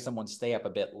more, having someone stay up a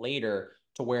bit later,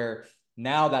 to where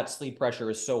now that sleep pressure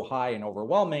is so high and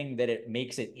overwhelming that it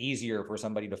makes it easier for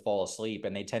somebody to fall asleep,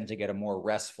 and they tend to get a more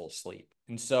restful sleep.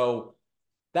 And so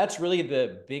that's really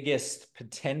the biggest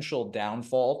potential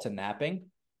downfall to napping,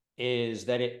 is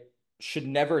that it should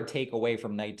never take away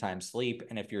from nighttime sleep.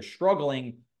 And if you're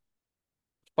struggling,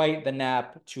 fight the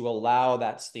nap to allow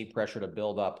that sleep pressure to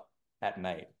build up at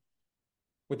night.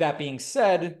 With that being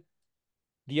said,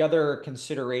 the other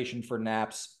consideration for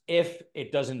naps, if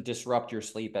it doesn't disrupt your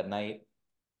sleep at night,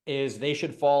 is they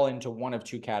should fall into one of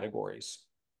two categories.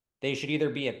 They should either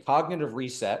be a cognitive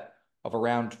reset of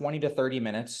around 20 to 30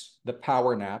 minutes, the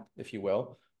power nap, if you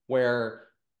will, where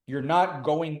you're not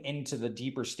going into the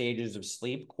deeper stages of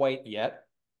sleep quite yet.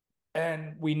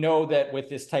 And we know that with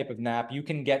this type of nap, you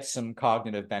can get some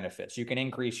cognitive benefits. You can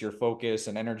increase your focus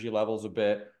and energy levels a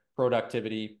bit,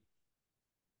 productivity.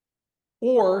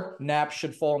 Or naps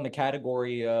should fall in the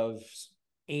category of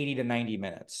 80 to 90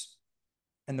 minutes.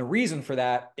 And the reason for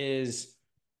that is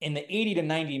in the 80 to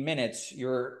 90 minutes,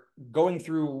 you're going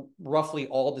through roughly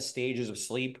all the stages of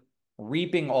sleep,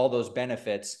 reaping all those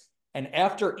benefits. And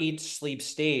after each sleep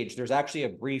stage, there's actually a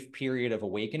brief period of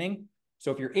awakening.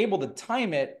 So if you're able to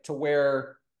time it to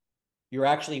where you're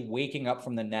actually waking up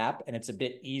from the nap and it's a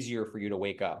bit easier for you to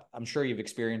wake up. I'm sure you've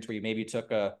experienced where you maybe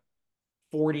took a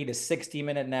 40 to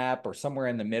 60-minute nap or somewhere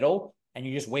in the middle, and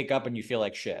you just wake up and you feel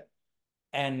like shit.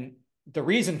 And the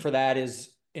reason for that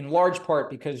is in large part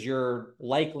because you're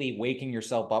likely waking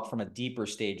yourself up from a deeper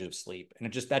stage of sleep.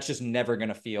 And that's just never going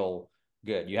to feel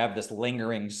good. You have this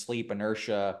lingering sleep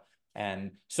inertia.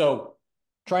 And so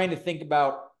trying to think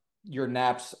about your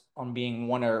naps on being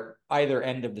one or either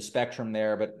end of the spectrum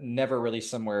there, but never really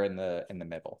somewhere in the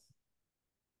middle.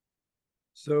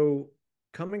 So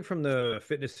coming from the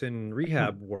fitness and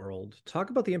rehab world, talk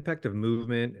about the impact of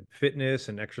movement and fitness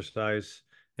and exercise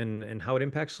and how it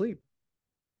impacts sleep.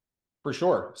 For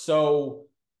sure. So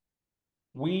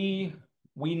we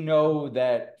we know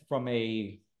that from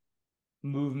a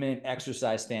movement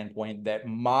exercise standpoint that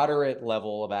moderate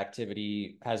level of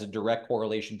activity has a direct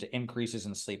correlation to increases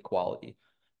in sleep quality.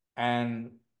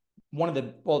 And one of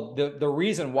the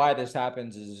reason why this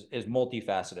happens is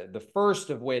multifaceted. The first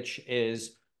of which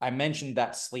is I mentioned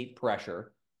that sleep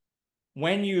pressure.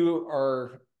 When you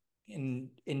are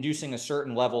inducing a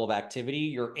certain level of activity,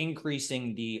 you're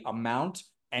increasing the amount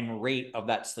and rate of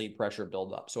that sleep pressure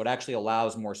buildup. So it actually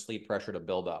allows more sleep pressure to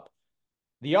build up.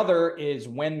 The other is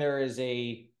when there is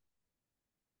a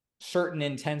certain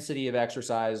intensity of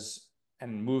exercise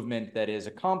and movement that is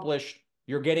accomplished,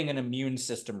 you're getting an immune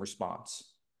system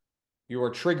response. You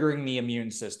are triggering the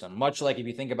immune system. Much like if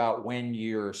you think about when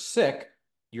you're sick,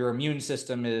 your immune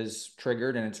system is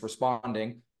triggered and it's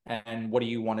responding. And what do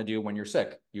you want to do when you're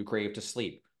sick? You crave to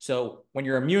sleep. So when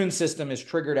your immune system is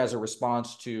triggered as a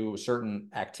response to a certain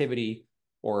activity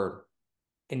or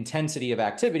intensity of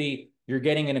activity, you're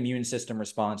getting an immune system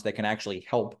response that can actually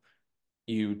help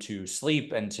you to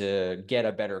sleep and to get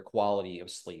a better quality of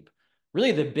sleep.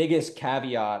 Really, the biggest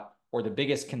caveat or the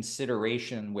biggest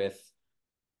consideration with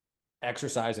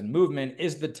exercise and movement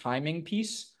is the timing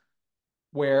piece,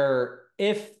 where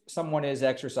if someone is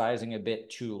exercising a bit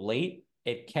too late,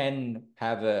 it can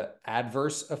have an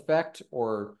adverse effect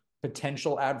or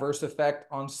potential adverse effect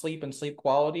on sleep and sleep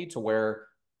quality, to where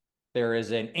there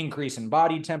is an increase in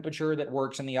body temperature that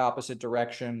works in the opposite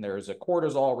direction. There's a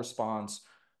cortisol response,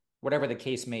 whatever the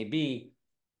case may be.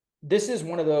 This is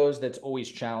one of those that's always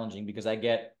challenging because I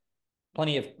get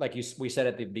plenty of, like we said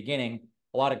at the beginning,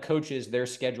 a lot of coaches, their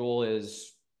schedule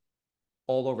is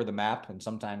all over the map, and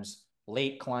sometimes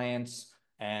late clients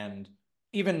and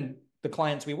even the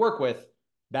clients we work with,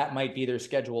 that might be their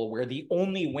schedule where the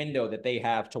only window that they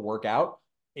have to work out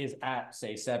is at,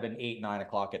 say, 7, 8, 9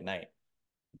 o'clock at night.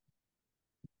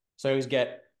 So I always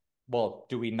get, well,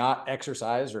 do we not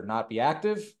exercise or not be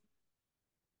active?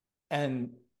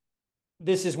 And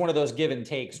this is one of those give and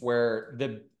takes where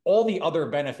all the other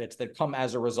benefits that come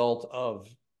as a result of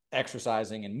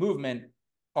exercising and movement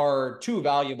are too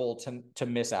valuable to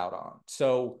miss out on.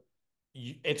 So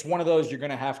it's one of those you're going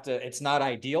to have to, it's not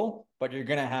ideal, but you're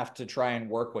going to have to try and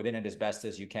work within it as best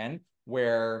as you can,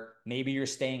 where maybe you're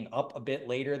staying up a bit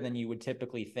later than you would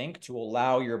typically think to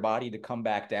allow your body to come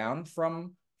back down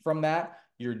from that.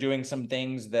 You're doing some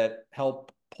things that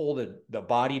help pull the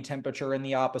body temperature in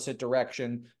the opposite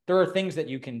direction. There are things that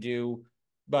you can do,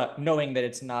 but knowing that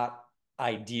it's not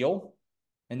ideal.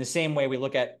 In the same way we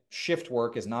look at shift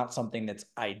work is not something that's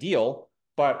ideal,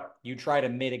 but you try to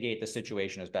mitigate the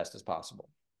situation as best as possible.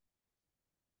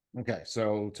 Okay,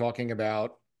 so talking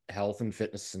about health and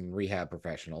fitness and rehab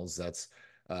professionals, that's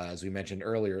as we mentioned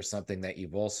earlier, something that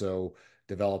you've also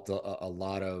developed a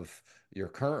lot of your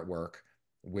current work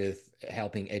with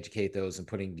helping educate those and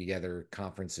putting together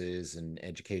conferences and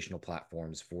educational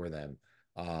platforms for them.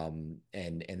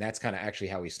 And that's kind of actually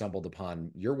how we stumbled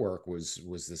upon your work was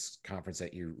this conference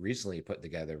that you recently put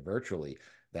together virtually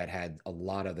that had a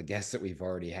lot of the guests that we've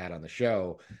already had on the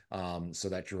show. So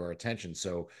that drew our attention.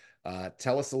 So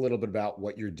tell us a little bit about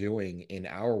what you're doing in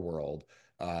our world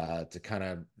to kind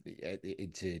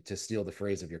of to steal the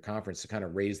phrase of your conference, to kind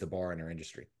of raise the bar in our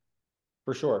industry.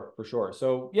 For sure, for sure.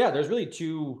 So yeah, there's really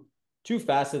two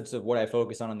facets of what I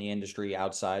focus on in the industry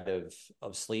outside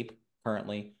of sleep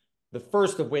currently. The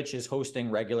first of which is hosting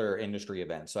regular industry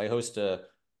events. So I host a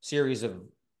series of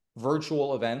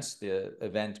virtual events. The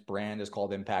event brand is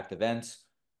called Impact Events.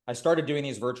 I started doing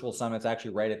these virtual summits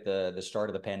actually right at the start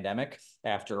of the pandemic,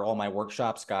 after all my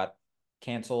workshops got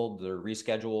canceled or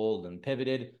rescheduled and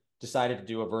pivoted. Decided to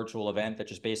do a virtual event that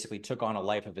just basically took on a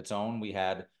life of its own. We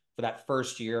had, for that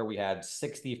first year, we had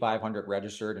 6,500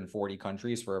 registered in 40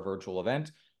 countries for a virtual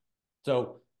event.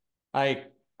 So I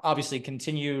obviously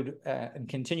continue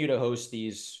to host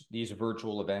these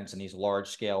virtual events and these large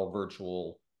scale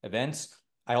virtual events.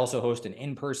 I also host an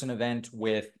in-person event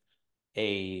with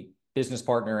a business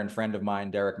partner and friend of mine,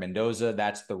 Derek Mendoza.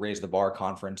 That's the Raise the Bar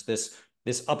conference. This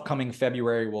upcoming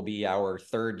February will be our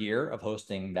third year of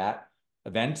hosting that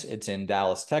event. It's in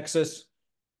Dallas, Texas.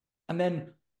 And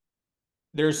then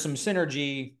there's some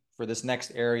synergy for this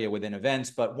next area within events.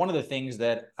 But one of the things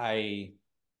that I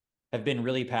have been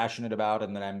really passionate about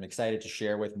and that I'm excited to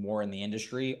share with more in the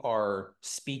industry are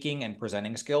speaking and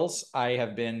presenting skills. I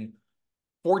have been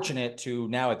fortunate to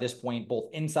now at this point, both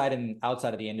inside and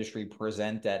outside of the industry,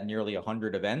 present at nearly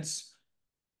 100 events,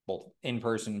 both in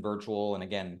person, virtual, and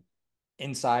again,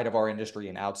 inside of our industry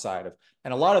and outside of,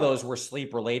 and a lot of those were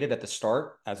sleep related at the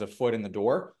start as a foot in the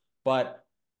door. But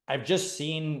I've just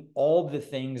seen all the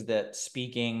things that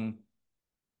speaking,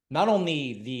 not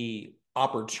only the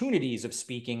opportunities of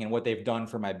speaking and what they've done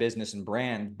for my business and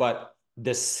brand, but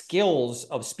the skills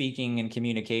of speaking and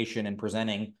communication and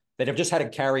presenting that have just had to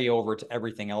carry over to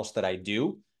everything else that I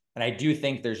do. And I do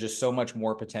think there's just so much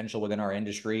more potential within our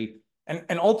industry.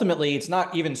 And ultimately, it's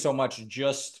not even so much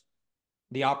just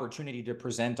the opportunity to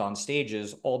present on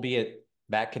stages, albeit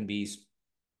that can be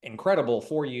incredible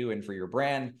for you and for your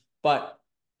brand, but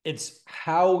it's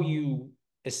how you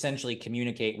essentially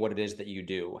communicate what it is that you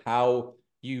do, how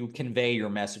you convey your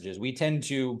messages. We tend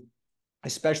to,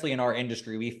 especially in our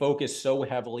industry, we focus so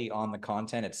heavily on the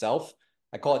content itself.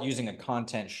 I call it using a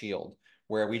content shield,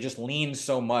 where we just lean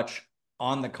so much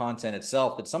on the content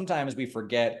itself that sometimes we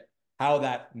forget how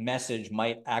that message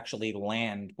might actually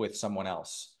land with someone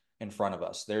else in front of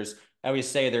us. I always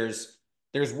say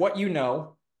there's what you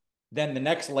know, then the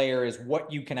next layer is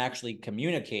what you can actually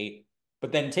communicate.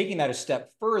 But then taking that a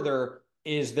step further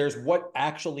is there's what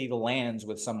actually lands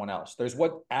with someone else. There's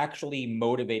what actually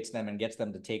motivates them and gets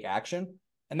them to take action.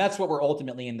 And that's what we're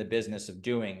ultimately in the business of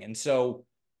doing. And so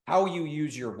how you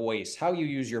use your voice, how you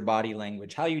use your body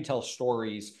language, how you tell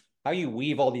stories, how you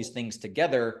weave all these things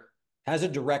together has a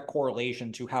direct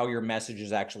correlation to how your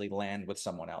messages actually land with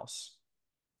someone else.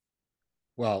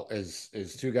 Well, as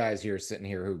two guys here sitting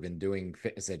here who've been doing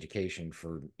fitness education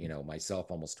for, myself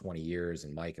almost 20 years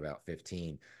and Mike about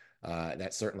 15,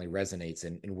 that certainly resonates.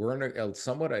 And we're in a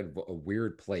somewhat of a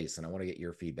weird place, and I want to get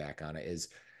your feedback on it. Is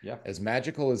Yeah. as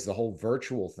magical as the whole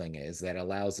virtual thing is, that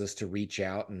allows us to reach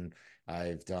out, and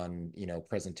I've done,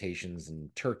 presentations in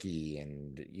Turkey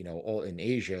and, all in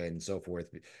Asia and so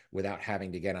forth without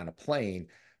having to get on a plane.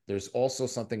 There's also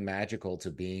something magical to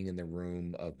being in the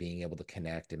room, of being able to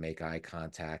connect and make eye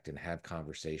contact and have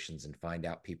conversations and find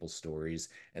out people's stories.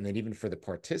 And then even for the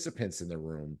participants in the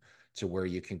room, to where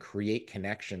you can create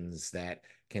connections that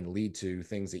can lead to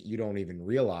things that you don't even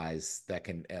realize that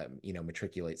can,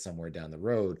 matriculate somewhere down the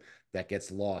road, that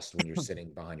gets lost when you're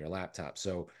sitting behind your laptop.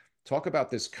 So talk about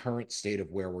this current state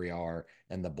of where we are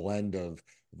and the blend of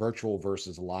virtual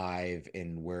versus live,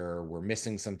 and where we're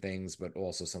missing some things, but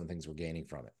also some things we're gaining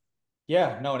from it.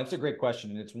 Yeah, no, and it's a great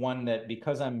question. And it's one that,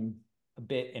 because I'm a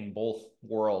bit in both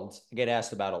worlds, I get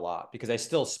asked about a lot, because I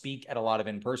still speak at a lot of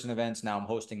in-person events. Now I'm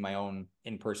hosting my own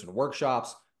in-person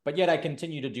workshops, but yet I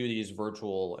continue to do these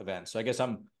virtual events. So I guess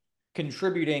I'm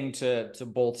contributing to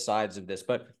both sides of this.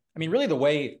 But I mean, really the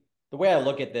way I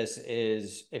look at this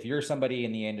is, if you're somebody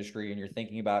in the industry and you're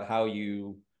thinking about how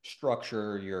you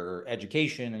structure your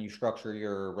education and you structure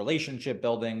your relationship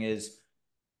building, is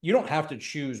you don't have to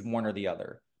choose one or the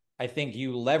other. I think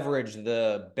you leverage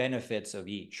the benefits of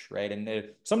each, right?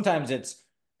 And sometimes it's,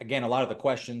 again, a lot of the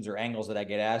questions or angles that I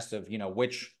get asked of,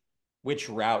 which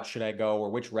route should I go,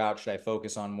 or which route should I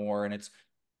focus on more? And it's,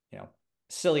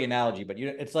 silly analogy, but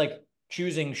it's like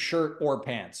choosing shirt or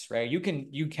pants, right? You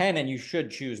can and you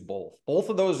should choose both. Both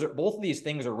of these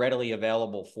things are readily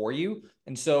available for you.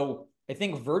 And so I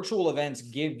think virtual events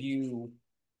give you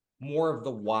more of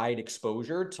the wide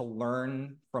exposure to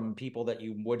learn from people that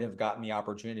you wouldn't have gotten the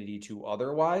opportunity to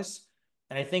otherwise.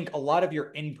 And I think a lot of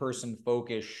your in-person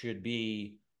focus should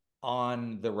be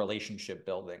on the relationship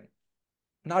building.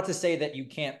 Not to say that you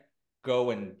can't go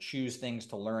and choose things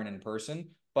to learn in person,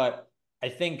 but I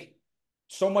think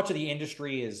so much of the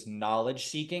industry is knowledge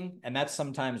seeking, and that's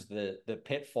sometimes the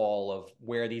pitfall of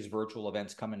where these virtual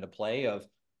events come into play. Of,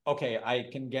 okay, I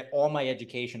can get all my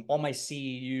education, all my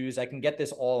CEUs, I can get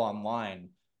this all online.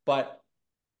 But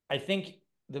I think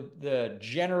the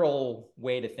general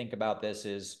way to think about this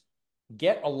is,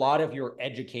 get a lot of your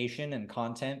education and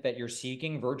content that you're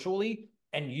seeking virtually,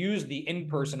 and use the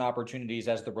in-person opportunities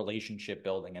as the relationship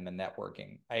building and the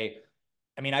networking.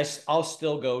 I mean, I'll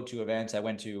still go to events. I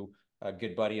went to a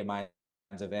good buddy of mine's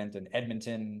event in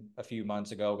Edmonton a few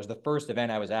months ago. It was the first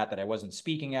event I was at that I wasn't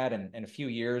speaking at in a few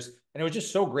years. And it was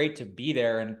just so great to be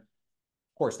there. And of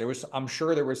course, I'm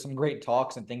sure there was some great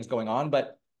talks and things going on,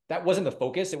 but that wasn't the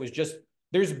focus. It was just,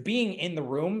 there's being in the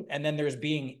room, and then there's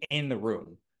being in the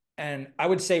room. And I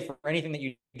would say, for anything that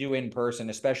you do in person,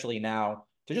 especially now,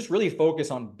 to just really focus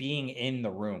on being in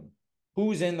the room.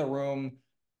 Who's in the room?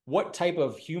 What type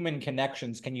of human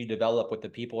connections can you develop with the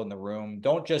people in the room?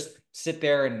 Don't just sit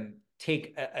there and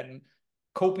take a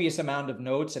copious amount of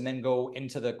notes and then go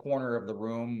into the corner of the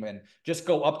room and just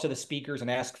go up to the speakers and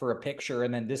ask for a picture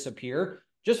and then disappear.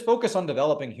 Just focus on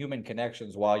developing human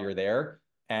connections while you're there.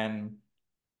 And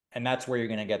that's where you're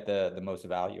going to get the most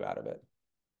value out of it.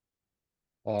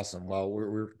 Awesome. Well,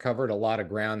 we're covered a lot of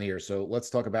ground here. So let's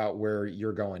talk about where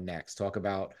you're going next. Talk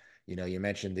about, you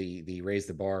mentioned the Raise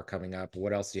the Bar coming up.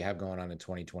 What else do you have going on in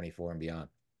 2024 and beyond?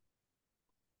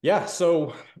 Yeah,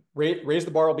 so Raise the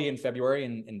Bar will be in February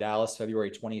in Dallas, February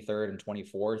 23rd and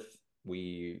 24th.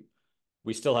 We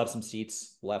still have some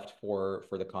seats left for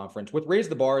the conference. With Raise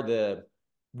the Bar,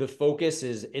 the focus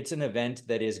is it's an event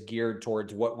that is geared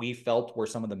towards what we felt were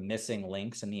some of the missing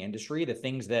links in the industry, the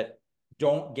things that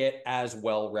don't get as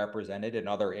well represented in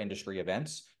other industry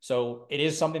events. So it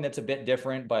is something that's a bit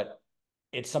different, but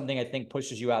it's something I think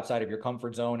pushes you outside of your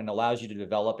comfort zone and allows you to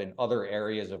develop in other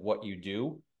areas of what you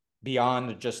do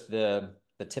beyond just the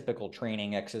typical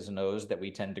training X's and O's that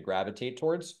we tend to gravitate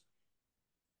towards.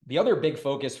 The other big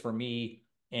focus for me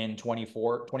in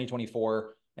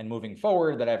 2024 and moving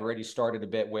forward that I've already started a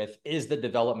bit with is the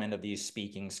development of these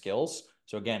speaking skills.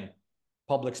 So again,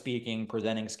 public speaking,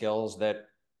 presenting skills that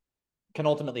can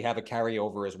ultimately have a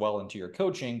carryover as well into your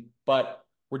coaching, but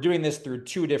we're doing this through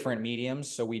two different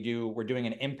mediums. So we're doing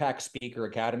an Impact Speaker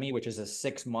Academy, which is a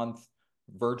 6-month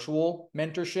virtual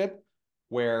mentorship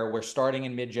where we're starting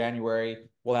in mid-January.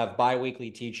 We'll have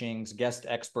bi-weekly teachings, guest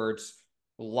experts,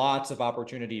 lots of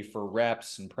opportunity for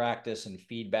reps and practice and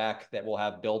feedback that we'll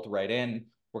have built right in.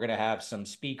 We're going to have some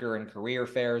speaker and career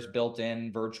fairs built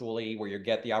in virtually where you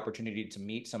get the opportunity to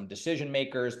meet some decision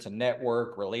makers, to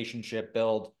network, relationship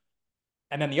build.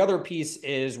 And then the other piece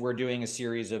is we're doing a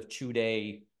series of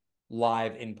 2-day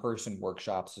live in-person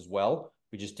workshops as well.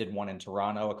 We just did one in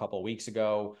Toronto a couple of weeks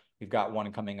ago. We've got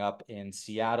one coming up in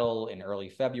Seattle in early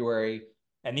February.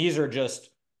 And these are just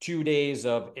 2 days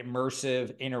of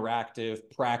immersive, interactive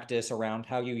practice around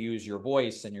how you use your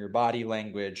voice and your body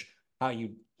language, how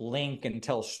you link and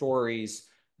tell stories,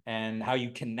 and how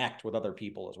you connect with other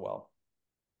people as well.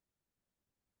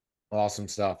 Awesome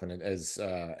stuff. And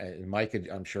and Mike could,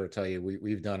 I'm sure, tell you,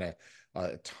 we've done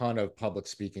a ton of public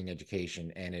speaking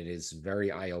education, and it is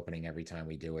very eye-opening every time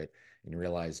we do it and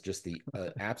realize just the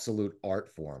absolute art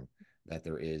form that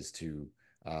there is to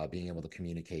being able to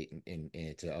communicate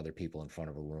to other people in front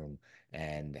of a room,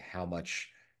 and how much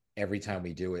every time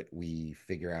we do it, we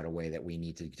figure out a way that we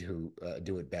need to do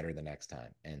it better the next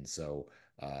time. And so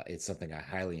it's something I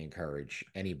highly encourage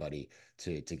anybody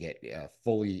to get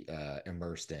fully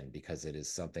immersed in, because it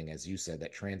is something, as you said,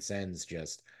 that transcends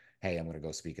just, hey, I'm going to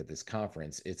go speak at this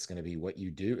conference. It's going to be what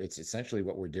you do. It's essentially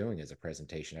what we're doing as a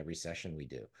presentation every session we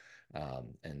do.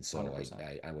 And so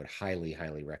I would highly,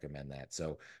 highly recommend that.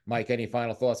 So, Mike, any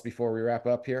final thoughts before we wrap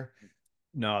up here?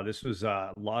 No, this was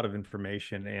a lot of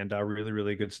information and really,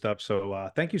 really good stuff. So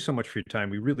thank you so much for your time.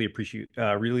 We really appreciate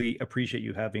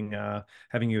you having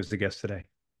you as the guest today.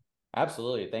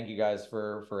 Absolutely. Thank you guys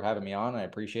for having me on. I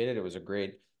appreciate it. It was a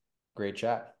great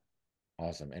chat.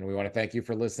 Awesome. And we want to thank you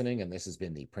for listening. And this has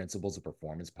been the Principles of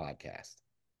Performance podcast.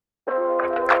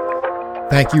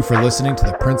 Thank you for listening to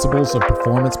the Principles of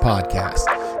Performance podcast.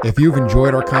 If you've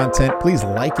enjoyed our content, please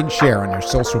like and share on your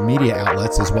social media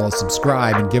outlets, as well as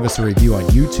subscribe and give us a review on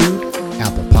YouTube,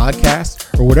 Apple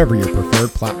Podcasts, or whatever your preferred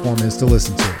platform is to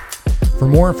listen to. For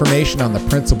more information on the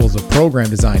Principles of Program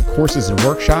Design courses and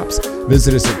workshops,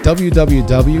 visit us at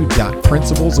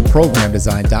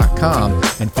www.principlesofprogramdesign.com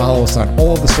and follow us on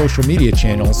all of the social media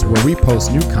channels where we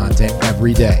post new content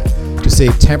every day. To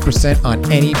save 10%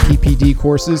 on any PPD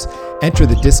courses, enter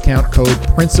the discount code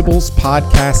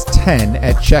PRINCIPLESPODCAST10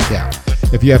 at checkout.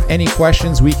 If you have any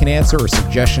questions we can answer or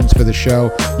suggestions for the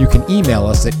show, you can email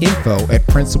us at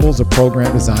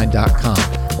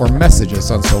info@principlesofprogramdesign.com or message us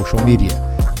on social media.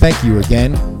 Thank you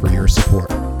again for your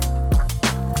support.